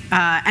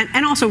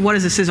 and also, what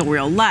is a sizzle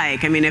reel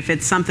like? I mean, if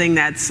it's something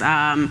that's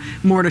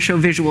more to show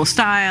visual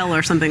style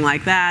or something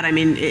like that, I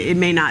mean, it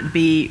may not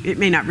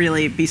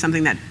really be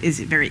something that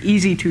is very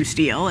easy to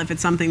steal. If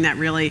it's something that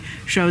really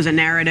shows a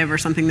narrative or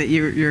something that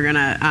you're going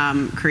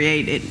to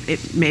create,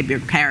 it may be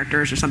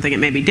characters or something, it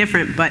may be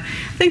different. But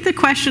I think the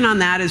question on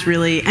that is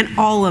really, and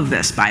all of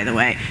this, by the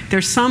way,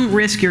 there's some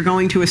risk you're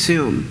going to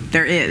assume.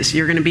 There is.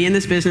 You're going to be in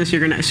this business, you're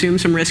going to assume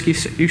some risk,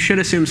 you should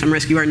assume some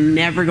risk. You are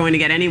never going to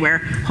get anywhere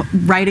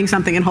writing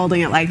something and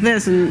holding it like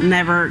this and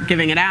never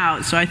giving it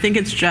out. So I think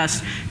it's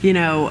just, you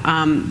know,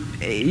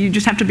 you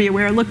just have to be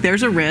aware, look,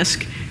 there's a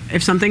risk.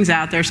 If something's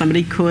out there,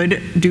 somebody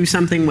could do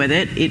something with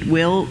it. It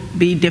will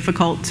be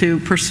difficult to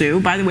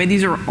pursue. By the way,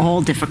 these are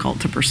all difficult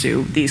to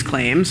pursue, these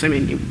claims. I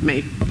mean, you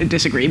may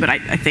disagree, but I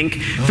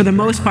think for the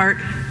most part,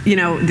 you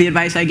know, the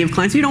advice I give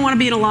clients, you don't want to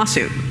be in a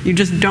lawsuit. You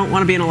just don't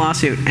want to be in a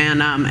lawsuit,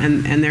 and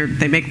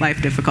they make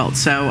life difficult.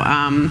 So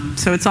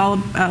so it's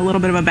all a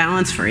little bit of a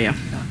balance for you.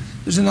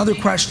 There's another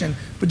question,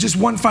 but just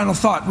one final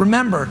thought.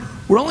 Remember,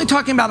 we're only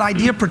talking about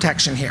idea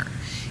protection here.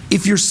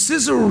 If your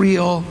sizzle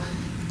reel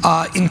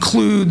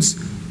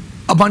includes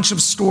a bunch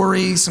of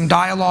story, some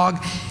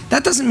dialogue,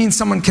 that doesn't mean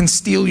someone can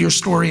steal your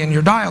story and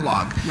your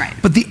dialogue. Right.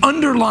 But the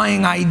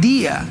underlying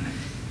idea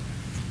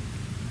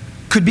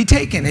could be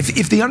taken.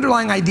 If the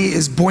underlying idea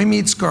is boy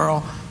meets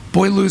girl,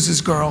 boy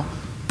loses girl,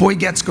 boy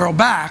gets girl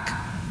back,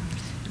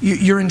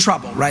 you're in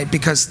trouble, right?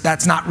 Because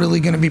that's not really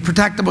going to be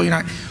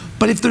protectable.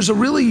 But if there's a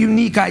really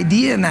unique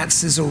idea in that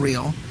sizzle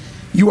reel,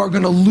 you are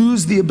going to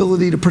lose the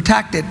ability to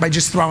protect it by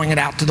just throwing it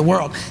out to the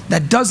world.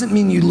 That doesn't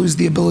mean you lose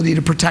the ability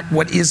to protect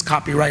what is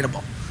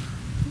copyrightable.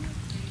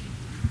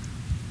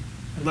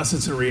 Unless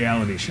it's a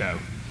reality show.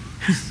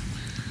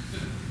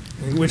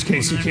 In which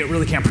case, you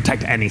really can't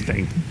protect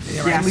anything.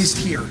 Yeah, right, at least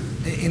here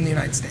in the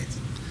United States.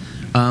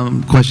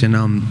 Question.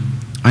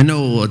 I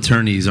know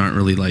attorneys aren't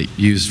really like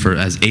used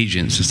as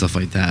agents and stuff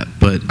like that,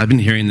 but I've been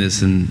hearing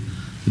this in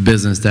the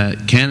business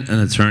that can an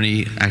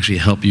attorney actually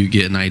help you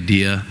get an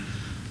idea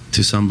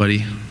to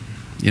somebody?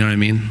 You know what I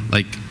mean?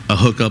 Like a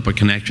hookup, a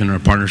connection, or a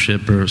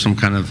partnership, or some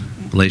kind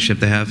of relationship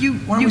they have?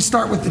 Why don't we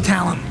start with the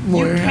talent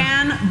lawyer? You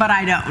can, but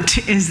I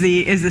don't, is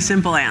the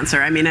simple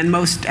answer. I mean, and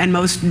most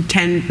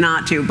tend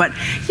not to. But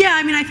yeah,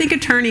 I mean, I think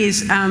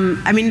attorneys,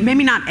 I mean,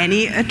 maybe not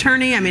any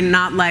attorney. I mean,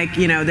 not like,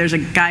 you know, there's a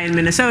guy in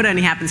Minnesota and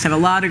he happens to have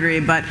a law degree,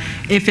 but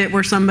if it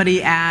were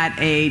somebody at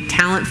a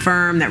talent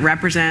firm that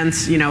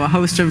represents, you know, a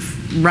host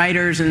of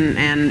writers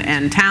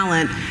and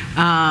talent,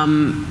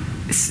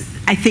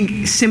 I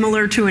think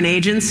similar to an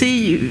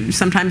agency,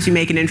 sometimes you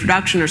make an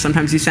introduction or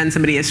sometimes you send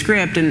somebody a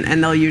script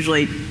and they'll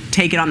usually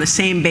take it on the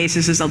same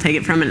basis as they'll take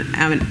it from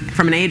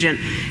an agent.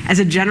 As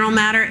a general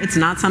matter, it's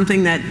not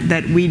something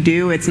that we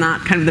do. It's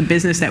not kind of the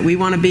business that we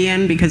want to be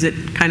in because it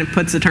kind of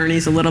puts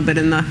attorneys a little bit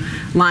in the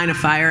line of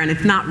fire, and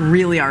it's not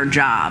really our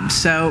job.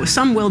 So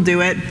some will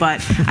do it,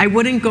 but I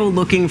wouldn't go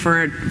looking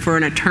for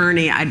an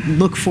attorney. I'd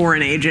look for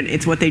an agent.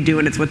 It's what they do,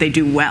 and it's what they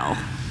do well.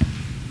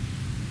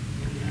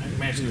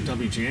 I imagine the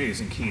WGA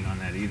isn't keen on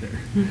that either.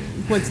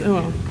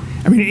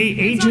 I mean,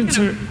 agents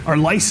are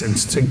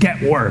licensed to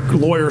get work.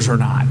 Lawyers are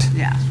not.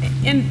 Yeah.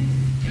 And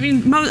I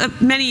mean,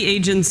 many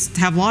agents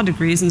have law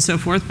degrees and so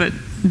forth, but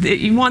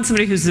you want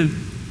somebody who's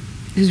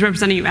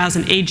representing you as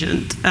an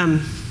agent.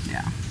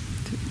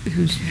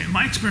 In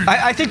my experience,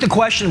 I think the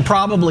question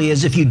probably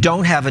is, if you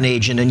don't have an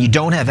agent and you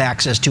don't have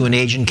access to an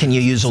agent, can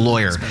you use a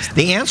lawyer?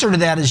 The answer to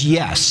that is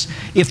yes.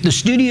 If the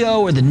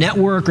studio or the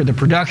network or the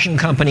production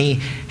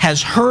company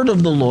has heard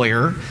of the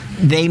lawyer,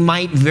 they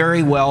might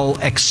very well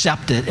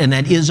accept it, and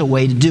that is a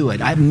way to do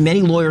it.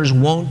 Many lawyers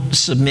won't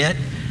submit,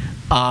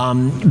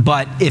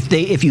 but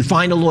if you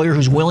find a lawyer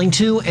who's willing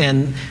to,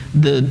 and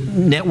the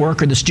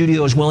network or the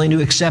studio is willing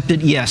to accept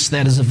it, yes,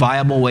 that is a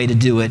viable way to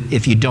do it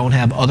if you don't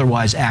have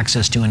otherwise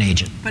access to an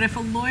agent. But if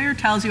a lawyer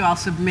tells you, I'll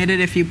submit it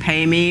if you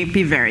pay me,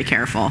 be very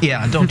careful.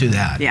 Yeah, don't do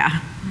that.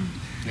 Yeah.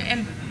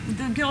 And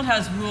the Guild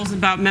has rules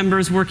about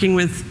members working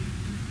with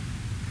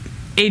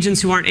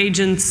agents who aren't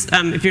agents,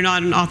 if you're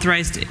not an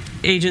authorized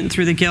agent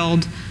through the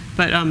Guild,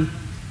 but I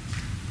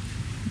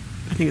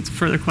think it's a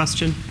further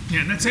question.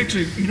 Yeah, and that's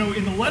actually, you know,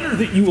 in the letter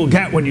that you will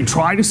get when you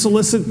try to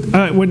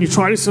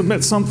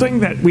submit something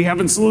that we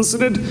haven't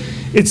solicited,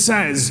 it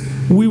says,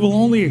 we will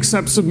only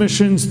accept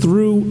submissions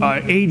through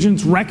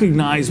agents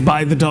recognized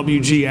by the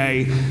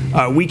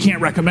WGA. We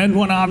can't recommend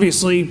one,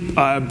 obviously,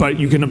 but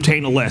you can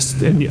obtain a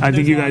list. And I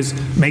think you guys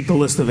make the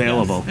list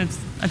available. Yes,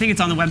 I think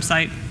it's on the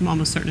website. I'm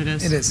almost certain it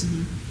is. It is.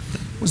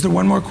 Was there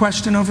one more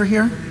question over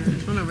here?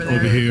 One over there.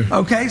 Over here.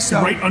 Okay,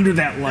 so right under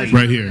that light.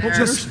 Right here.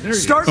 Just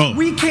start. Oh.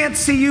 We can't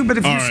see you, but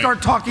if you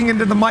start talking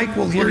into the mic,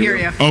 we'll hear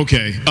you.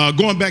 Okay.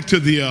 Going back to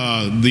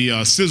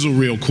the sizzle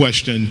reel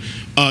question,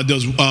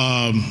 does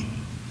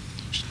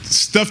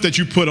stuff that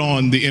you put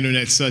on the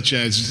internet, such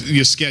as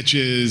your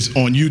sketches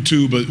on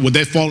YouTube, would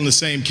that fall in the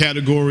same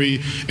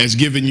category as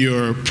giving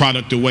your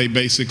product away,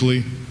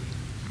 basically?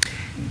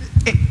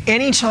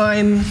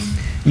 Anytime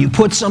you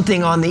put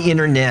something on the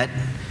internet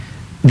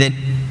that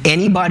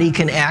anybody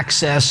can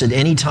access at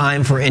any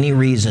time for any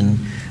reason,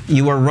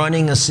 you are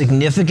running a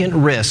significant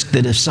risk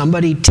that if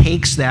somebody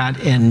takes that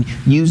and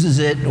uses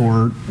it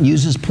or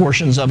uses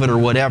portions of it or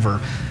whatever,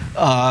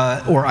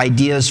 or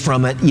ideas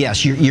from it,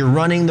 yes, you're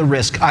running the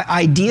risk.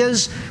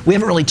 Ideas, we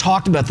haven't really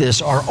talked about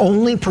this, are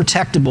only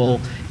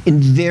protectable in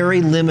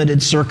very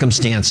limited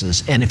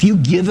circumstances. And if you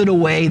give it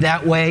away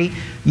that way,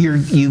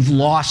 you've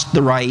lost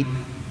the right.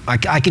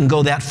 I can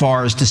go that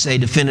far as to say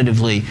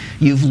definitively,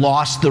 you've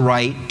lost the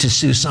right to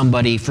sue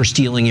somebody for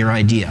stealing your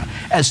idea.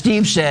 As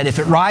Steve said, if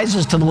it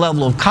rises to the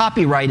level of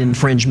copyright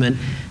infringement,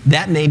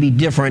 that may be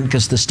different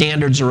because the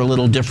standards are a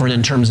little different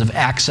in terms of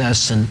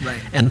access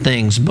and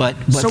things. But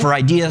so, for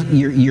idea,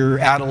 you're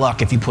out of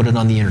luck if you put it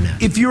on the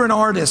internet. If you're an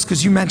artist,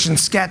 because you mentioned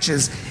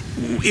sketches,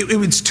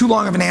 it's too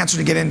long of an answer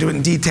to get into it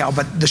in detail,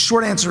 but the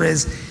short answer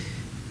is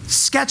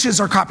sketches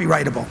are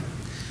copyrightable.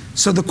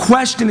 So the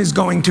question is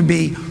going to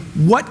be,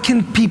 what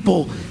can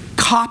people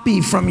copy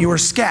from your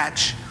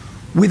sketch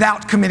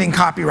without committing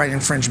copyright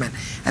infringement?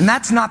 And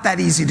that's not that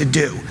easy to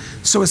do.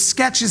 So a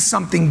sketch is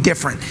something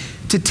different.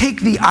 To take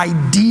the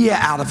idea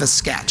out of a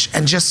sketch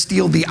and just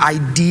steal the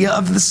idea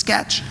of the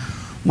sketch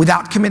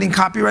without committing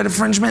copyright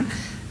infringement,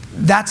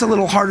 that's a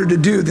little harder to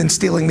do than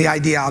stealing the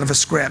idea out of a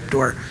script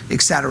or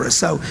etc.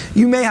 So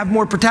you may have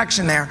more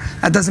protection there.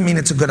 That doesn't mean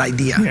it's a good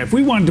idea. Yeah, if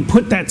we wanted to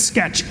put that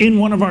sketch in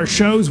one of our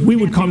shows, we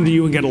would come to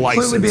you and get a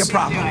license. Clearly be a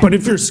problem. But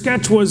if your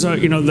sketch was,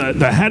 you know,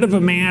 the head of a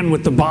man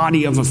with the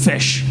body of a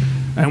fish,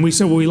 and we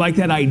said, well, we like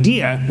that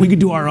idea, we could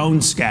do our own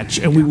sketch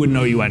and we wouldn't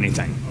owe you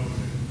anything.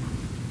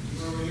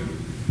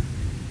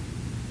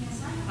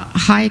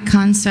 High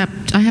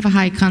concept. I have a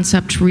high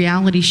concept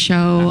reality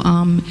show.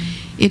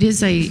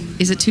 Is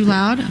it too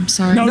loud? I'm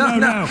sorry.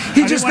 No.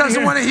 He just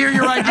doesn't want to hear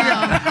your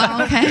idea.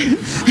 Okay.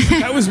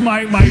 That was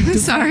my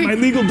sorry. My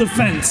legal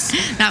defense.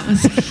 That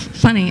was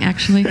funny,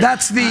 actually.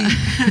 That's the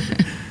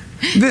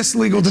this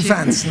legal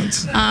defense.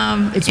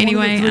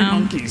 Anyway,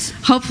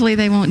 hopefully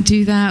they won't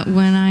do that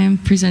when I'm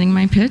presenting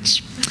my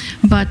pitch.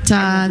 But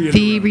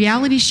the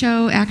reality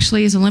show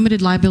actually is a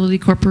limited liability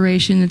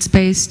corporation. It's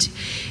based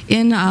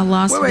in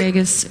Las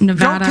Vegas,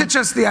 Nevada. Don't pitch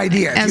us the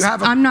idea.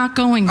 I'm not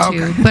going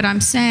to, but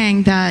I'm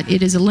saying that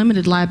it is a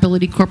limited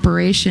liability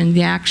corporation,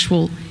 the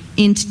actual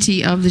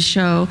entity of the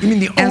show. You mean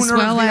the owner as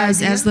well of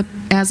the as idea?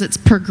 as it's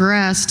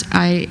progressed,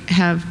 I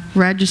have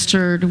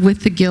registered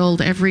with the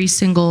guild every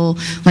single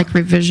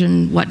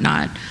revision,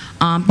 whatnot.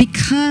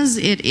 Because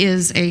it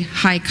is a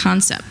high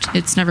concept.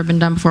 It's never been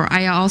done before.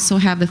 I also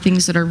have the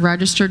things that are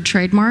registered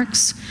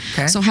trademarks.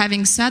 Okay. So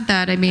having said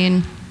that, I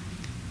mean,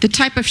 the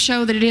type of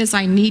show that it is,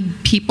 I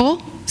need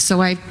people.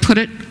 So I put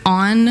it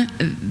on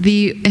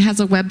it has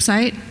a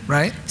website.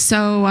 Right.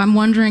 So I'm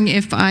wondering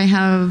if I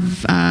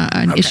have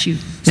an issue.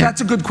 So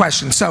that's a good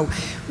question. So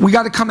we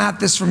got to come at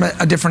this from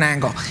a different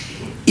angle.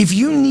 If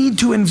you need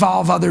to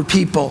involve other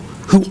people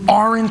who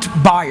aren't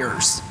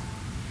buyers,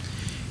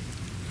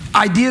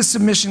 idea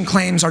submission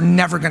claims are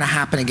never going to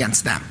happen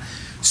against them.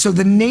 So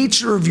the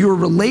nature of your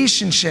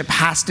relationship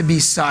has to be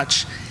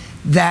such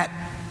that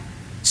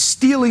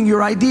stealing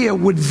your idea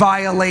would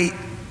violate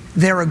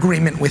their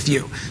agreement with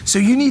you. So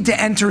you need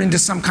to enter into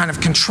some kind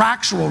of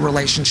contractual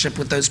relationship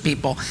with those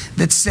people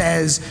that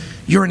says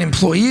you're an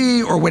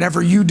employee, or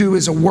whatever you do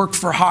is a work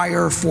for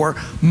hire for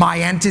my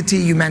entity.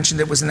 You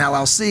mentioned it was an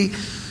LLC.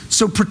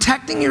 So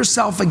protecting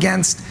yourself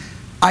against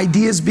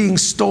ideas being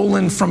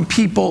stolen from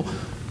people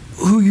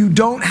who you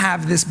don't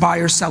have this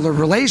buyer-seller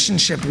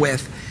relationship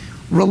with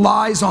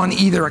relies on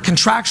either a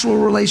contractual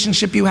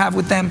relationship you have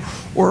with them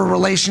or a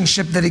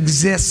relationship that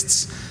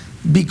exists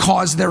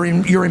because they're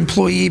your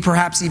employee,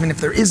 perhaps even if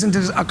there isn't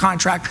a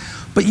contract.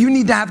 But you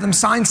need to have them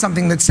sign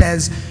something that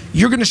says,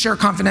 you're going to share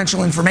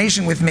confidential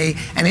information with me,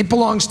 and it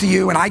belongs to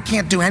you, and I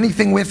can't do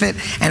anything with it,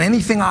 and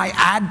anything I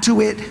add to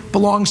it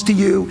belongs to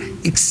you,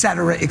 et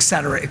cetera, et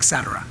cetera, et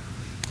cetera.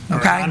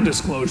 Okay?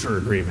 Non-disclosure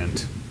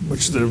agreement,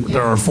 which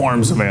there are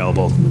forms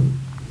available.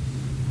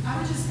 I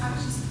was just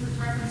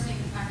referencing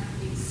the fact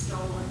of being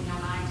stolen,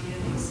 an idea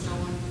being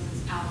stolen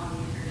because it's out on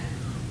the internet.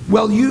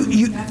 Well,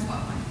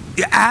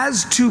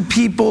 as to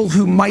people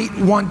who might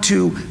want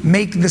to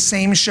make the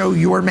same show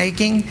you're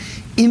making,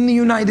 in the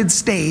United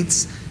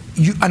States,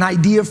 an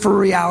idea for a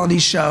reality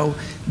show,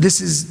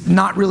 this is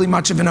not really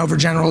much of an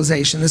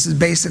overgeneralization, this is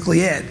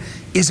basically it,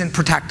 isn't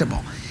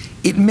protectable.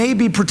 It may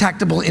be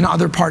protectable in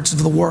other parts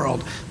of the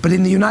world, but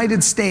in the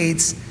United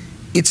States,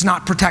 it's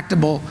not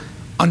protectable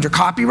under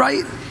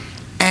copyright,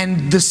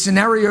 and the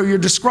scenario you're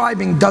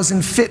describing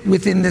doesn't fit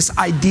within this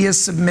idea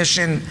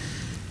submission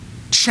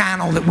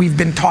channel that we've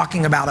been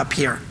talking about up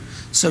here.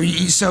 So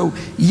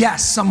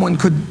yes, someone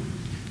could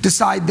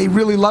decide they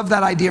really love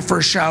that idea for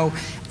a show,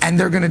 and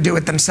they're going to do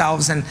it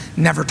themselves and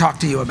never talk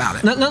to you about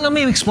it. Now, let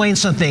me explain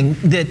something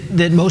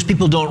that most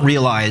people don't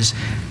realize.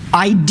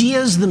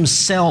 Ideas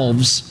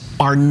themselves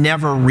are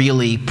never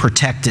really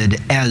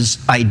protected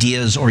as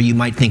ideas, or you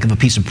might think of a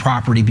piece of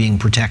property being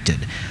protected.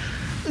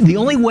 The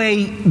only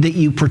way that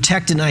you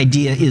protect an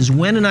idea is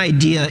when an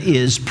idea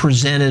is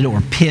presented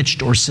or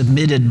pitched or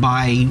submitted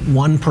by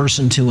one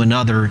person to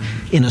another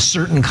in a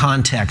certain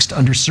context,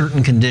 under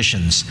certain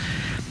conditions.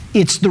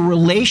 It's the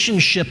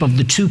relationship of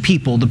the two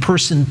people, the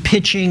person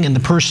pitching and the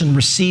person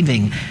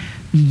receiving.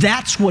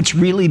 That's what's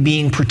really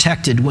being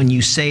protected when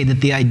you say that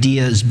the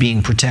idea is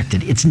being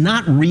protected. It's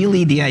not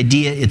really the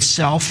idea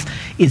itself.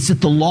 It's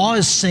that the law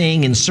is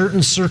saying in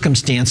certain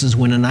circumstances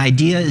when an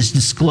idea is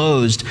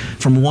disclosed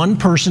from one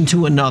person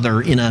to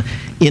another in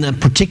a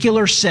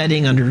particular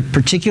setting under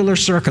particular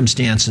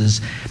circumstances,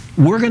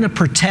 we're going to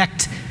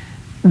protect.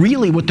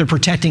 Really what they're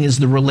protecting is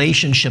the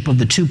relationship of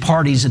the two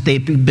parties that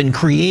they've been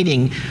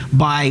creating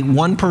by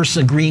one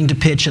person agreeing to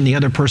pitch and the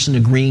other person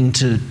agreeing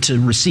to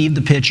receive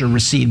the pitch or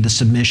receive the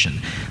submission.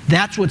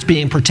 That's what's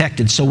being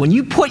protected. So when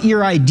you put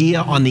your idea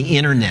on the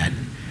internet,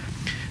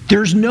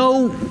 there's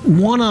no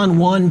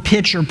one-on-one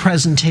pitch or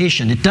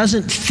presentation. It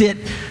doesn't fit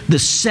the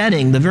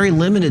setting, the very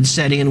limited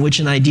setting in which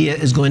an idea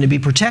is going to be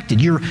protected.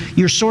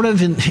 You're sort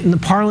of, in the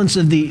parlance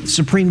of the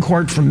Supreme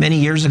Court from many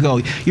years ago,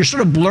 you're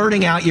sort of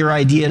blurting out your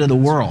idea to the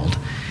world.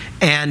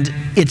 And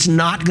it's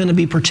not going to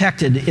be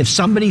protected. If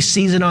somebody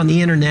sees it on the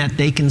internet,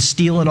 they can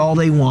steal it all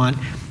they want.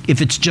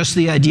 If it's just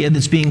the idea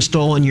that's being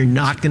stolen, you're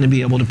not going to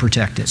be able to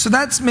protect it. So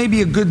that's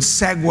maybe a good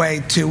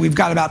segue to, we've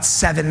got about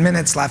 7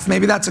 minutes left,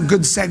 maybe that's a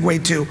good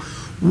segue to,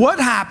 what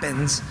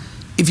happens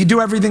if you do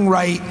everything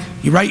right,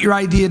 you write your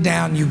idea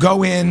down, you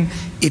go in,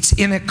 it's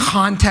in a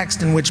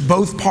context in which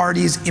both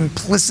parties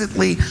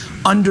implicitly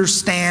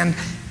understand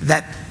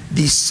that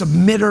the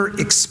submitter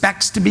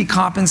expects to be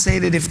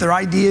compensated if their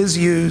idea is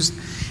used,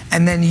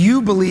 and then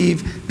you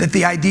believe that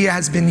the idea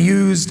has been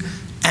used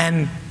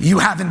and you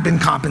haven't been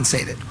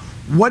compensated.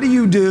 What do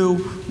you do?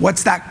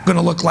 What's that going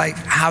to look like?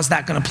 How's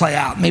that going to play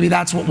out? Maybe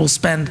that's what we'll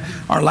spend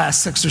our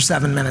last 6 or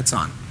 7 minutes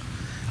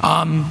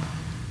on.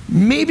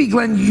 Maybe,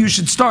 Glen, you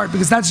should start,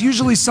 because that's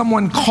usually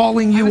someone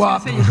calling you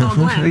up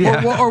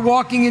or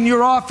walking in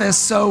your office,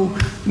 so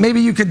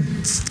maybe you could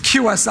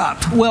cue us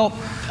up. Well,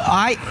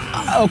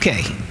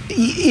 okay.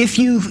 if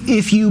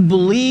you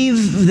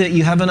believe that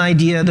you have an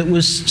idea that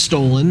was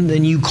stolen,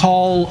 then you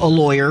call a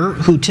lawyer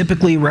who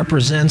typically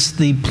represents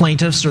the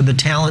plaintiffs or the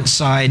talent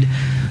side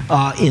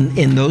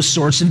in those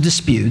sorts of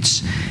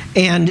disputes.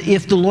 And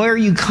if the lawyer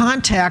you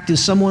contact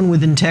is someone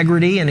with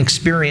integrity and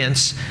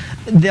experience,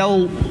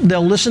 they'll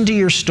listen to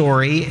your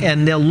story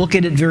and they'll look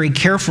at it very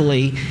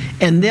carefully,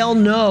 and they'll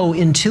know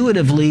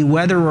intuitively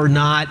whether or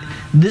not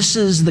this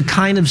is the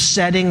kind of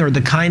setting or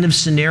the kind of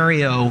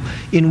scenario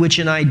in which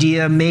an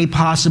idea may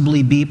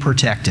possibly be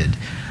protected.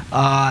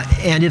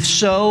 And if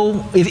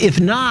so, if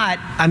not,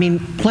 I mean,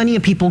 plenty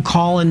of people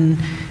call and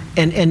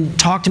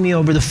talk to me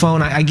over the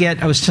phone.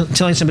 I was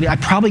telling somebody, I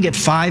probably get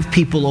 5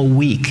 people a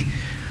week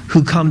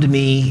who come to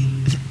me.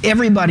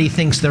 Everybody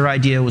thinks their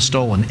idea was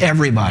stolen.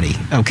 Everybody,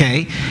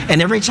 okay?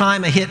 And every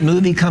time a hit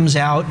movie comes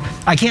out,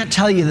 I can't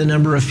tell you the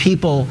number of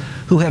people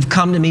who have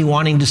come to me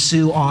wanting to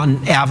sue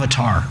on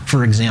Avatar,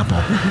 for example.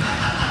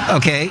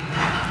 Okay?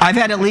 I've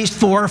had at least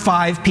 4 or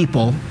 5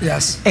 people.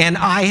 Yes. And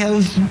I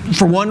have,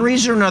 for one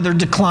reason or another,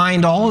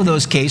 declined all of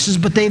those cases,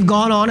 but they've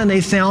gone on and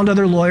they've found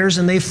other lawyers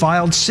and they've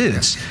filed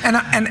suits. And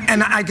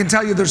I can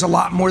tell you there's a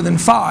lot more than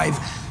 5,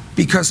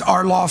 because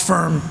our law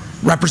firm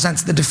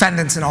represents the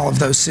defendants in all of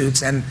those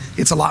suits, and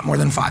it's a lot more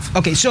than 5.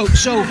 Okay, so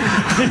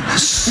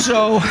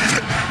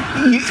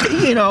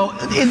you know,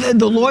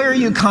 the lawyer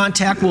you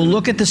contact will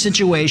look at the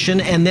situation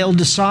and they'll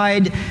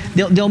decide,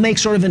 they'll make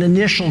sort of an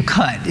initial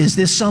cut. Is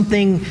this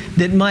something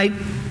that might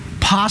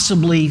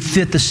possibly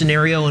fit the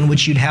scenario in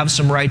which you'd have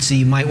some rights that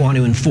you might want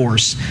to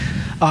enforce?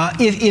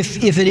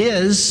 If it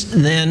is,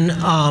 then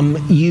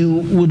you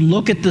would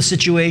look at the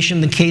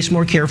situation, the case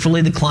more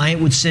carefully. The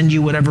client would send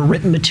you whatever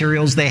written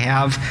materials they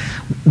have.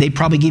 They'd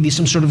probably give you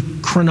some sort of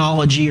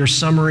chronology or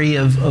summary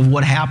of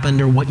what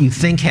happened or what you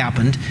think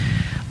happened.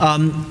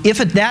 If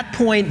at that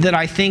point that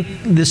I think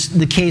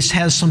the case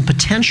has some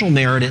potential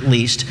merit at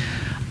least,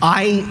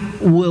 I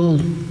will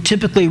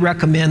typically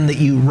recommend that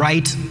you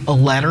write a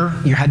letter.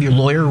 You have your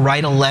lawyer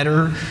write a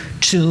letter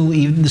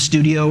to the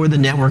studio or the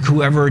network,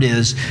 whoever it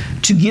is,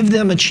 to give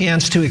them a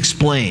chance to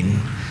explain.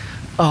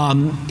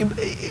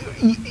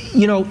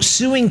 You know,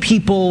 suing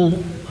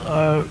people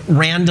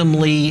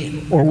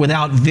randomly or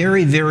without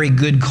very, very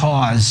good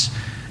cause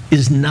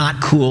is not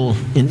cool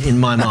in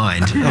my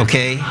mind,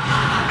 okay?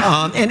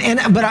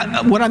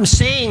 But what I'm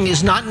saying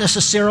is not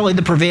necessarily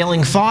the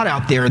prevailing thought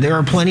out there. There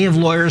are plenty of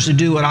lawyers who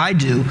do what I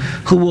do,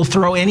 who will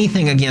throw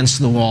anything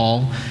against the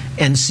wall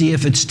and see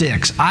if it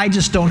sticks. I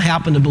just don't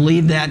happen to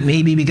believe that,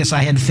 maybe because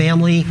I had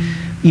family,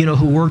 you know,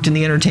 who worked in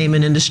the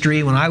entertainment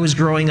industry when I was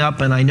growing up,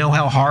 and I know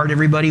how hard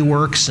everybody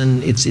works,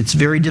 and it's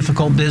very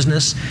difficult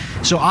business.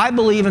 So I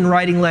believe in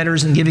writing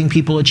letters and giving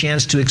people a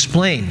chance to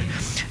explain.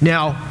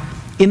 Now,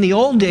 in the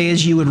old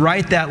days, you would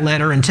write that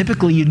letter, and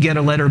typically you'd get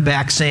a letter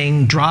back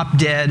saying, drop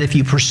dead, if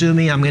you pursue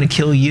me, I'm going to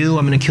kill you,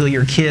 I'm going to kill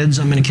your kids,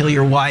 I'm going to kill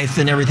your wife,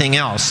 and everything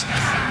else.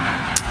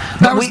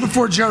 That was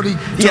before Jody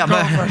took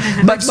over.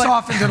 But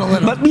softened it a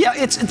little. But yeah,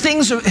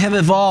 things have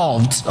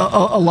evolved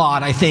a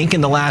lot, I think, in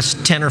the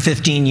last 10 or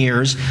 15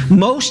 years.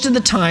 Most of the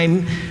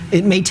time,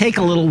 it may take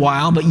a little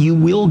while, but you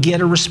will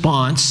get a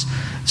response.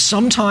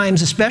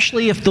 Sometimes,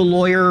 especially if the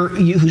lawyer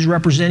who's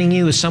representing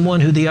you is someone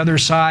who the other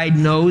side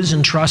knows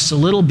and trusts a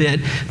little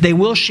bit, they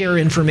will share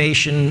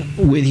information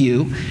with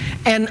you.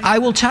 And I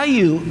will tell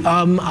you,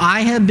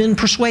 I have been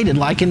persuaded,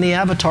 like in the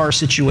Avatar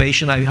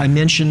situation. I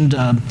mentioned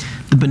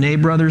the Benet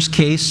brothers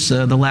case,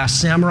 The Last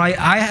Samurai.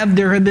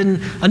 There have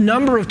been a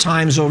number of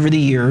times over the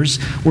years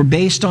where,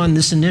 based on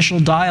this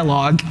initial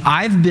dialogue,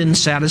 I've been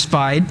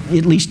satisfied,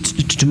 at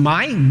least to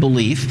my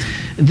belief,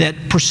 that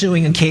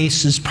pursuing a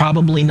case is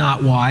probably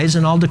not wise,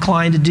 and I'll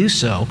decline to do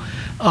so.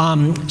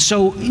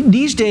 So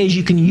these days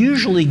you can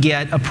usually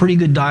get a pretty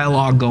good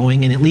dialogue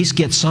going and at least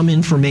get some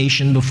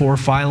information before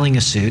filing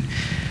a suit.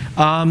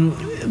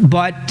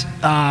 But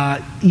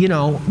you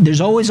know,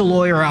 there's always a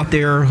lawyer out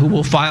there who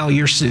will file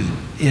your suit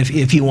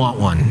if you want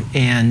one.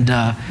 And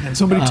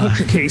somebody took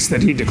the case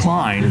that he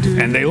declined,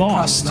 and they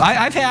lost.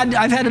 I've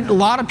had a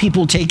lot of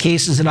people take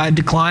cases that I've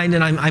declined,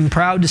 and I'm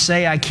proud to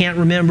say I can't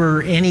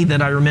remember any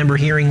that I remember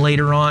hearing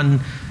later on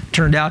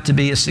turned out to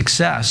be a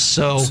success.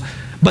 So.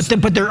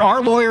 But there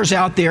are lawyers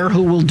out there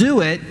who will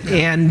do it,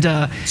 and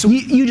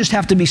you just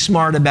have to be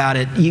smart about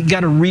it. You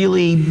got to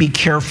really be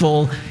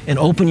careful and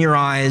open your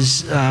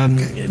eyes.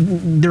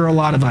 There are a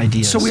lot of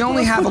ideas. So we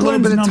only have a little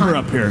bit of time.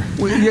 Up here.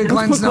 Yeah,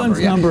 Glenn's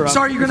number.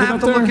 Sorry, you're going to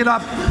have to look it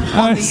up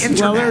on the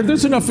internet. Well,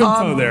 there's enough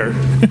info there.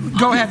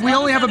 Go ahead. We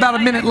only have about a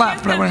minute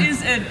left. But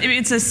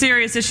it's a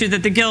serious issue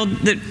that the Guild,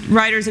 that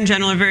writers in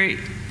general are very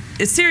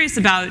serious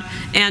about,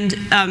 and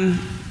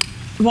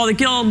while the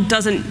Guild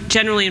doesn't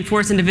generally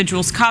enforce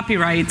individuals'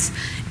 copyrights,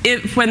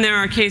 when there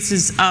are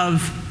cases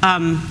of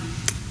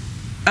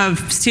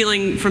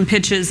stealing from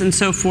pitches and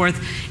so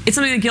forth, it's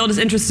something the Guild is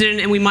interested in,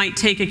 and we might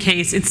take a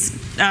case. It's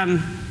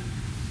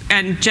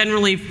and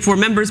generally for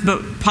members,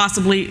 but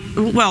possibly,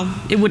 well,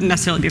 it wouldn't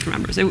necessarily be for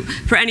members.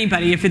 For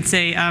anybody, if it's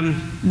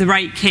the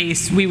right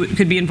case, we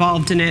could be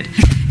involved in it.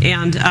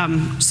 And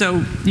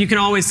so you can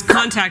always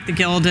contact the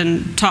Guild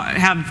and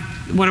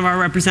one of our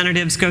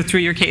representatives go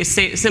through your case,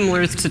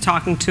 similar to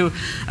talking to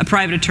a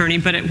private attorney,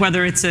 but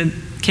whether it's a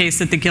case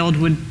that the Guild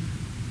would,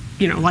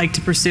 like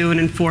to pursue and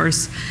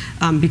enforce,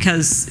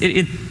 because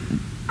it's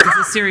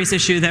a serious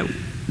issue that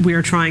we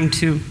are trying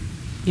to,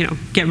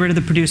 get rid of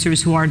the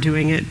producers who are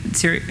doing it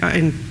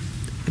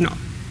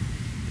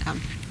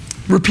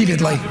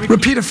repeatedly.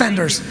 Repeat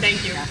offenders.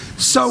 Thank you.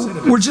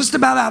 So we're just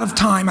about out of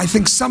time. I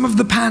think some of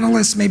the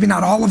panelists, maybe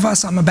not all of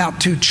us, I'm about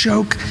to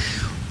choke,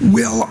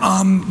 will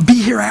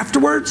be here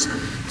afterwards.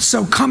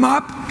 So come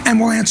up and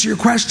we'll answer your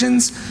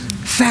questions.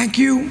 Thank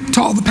you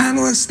to all the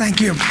panelists. Thank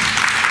you.